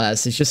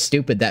nonetheless. It's just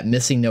stupid that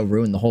missing no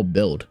ruined the whole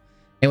build.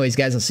 Anyways,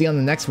 guys, I'll see you on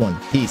the next one.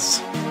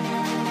 Peace.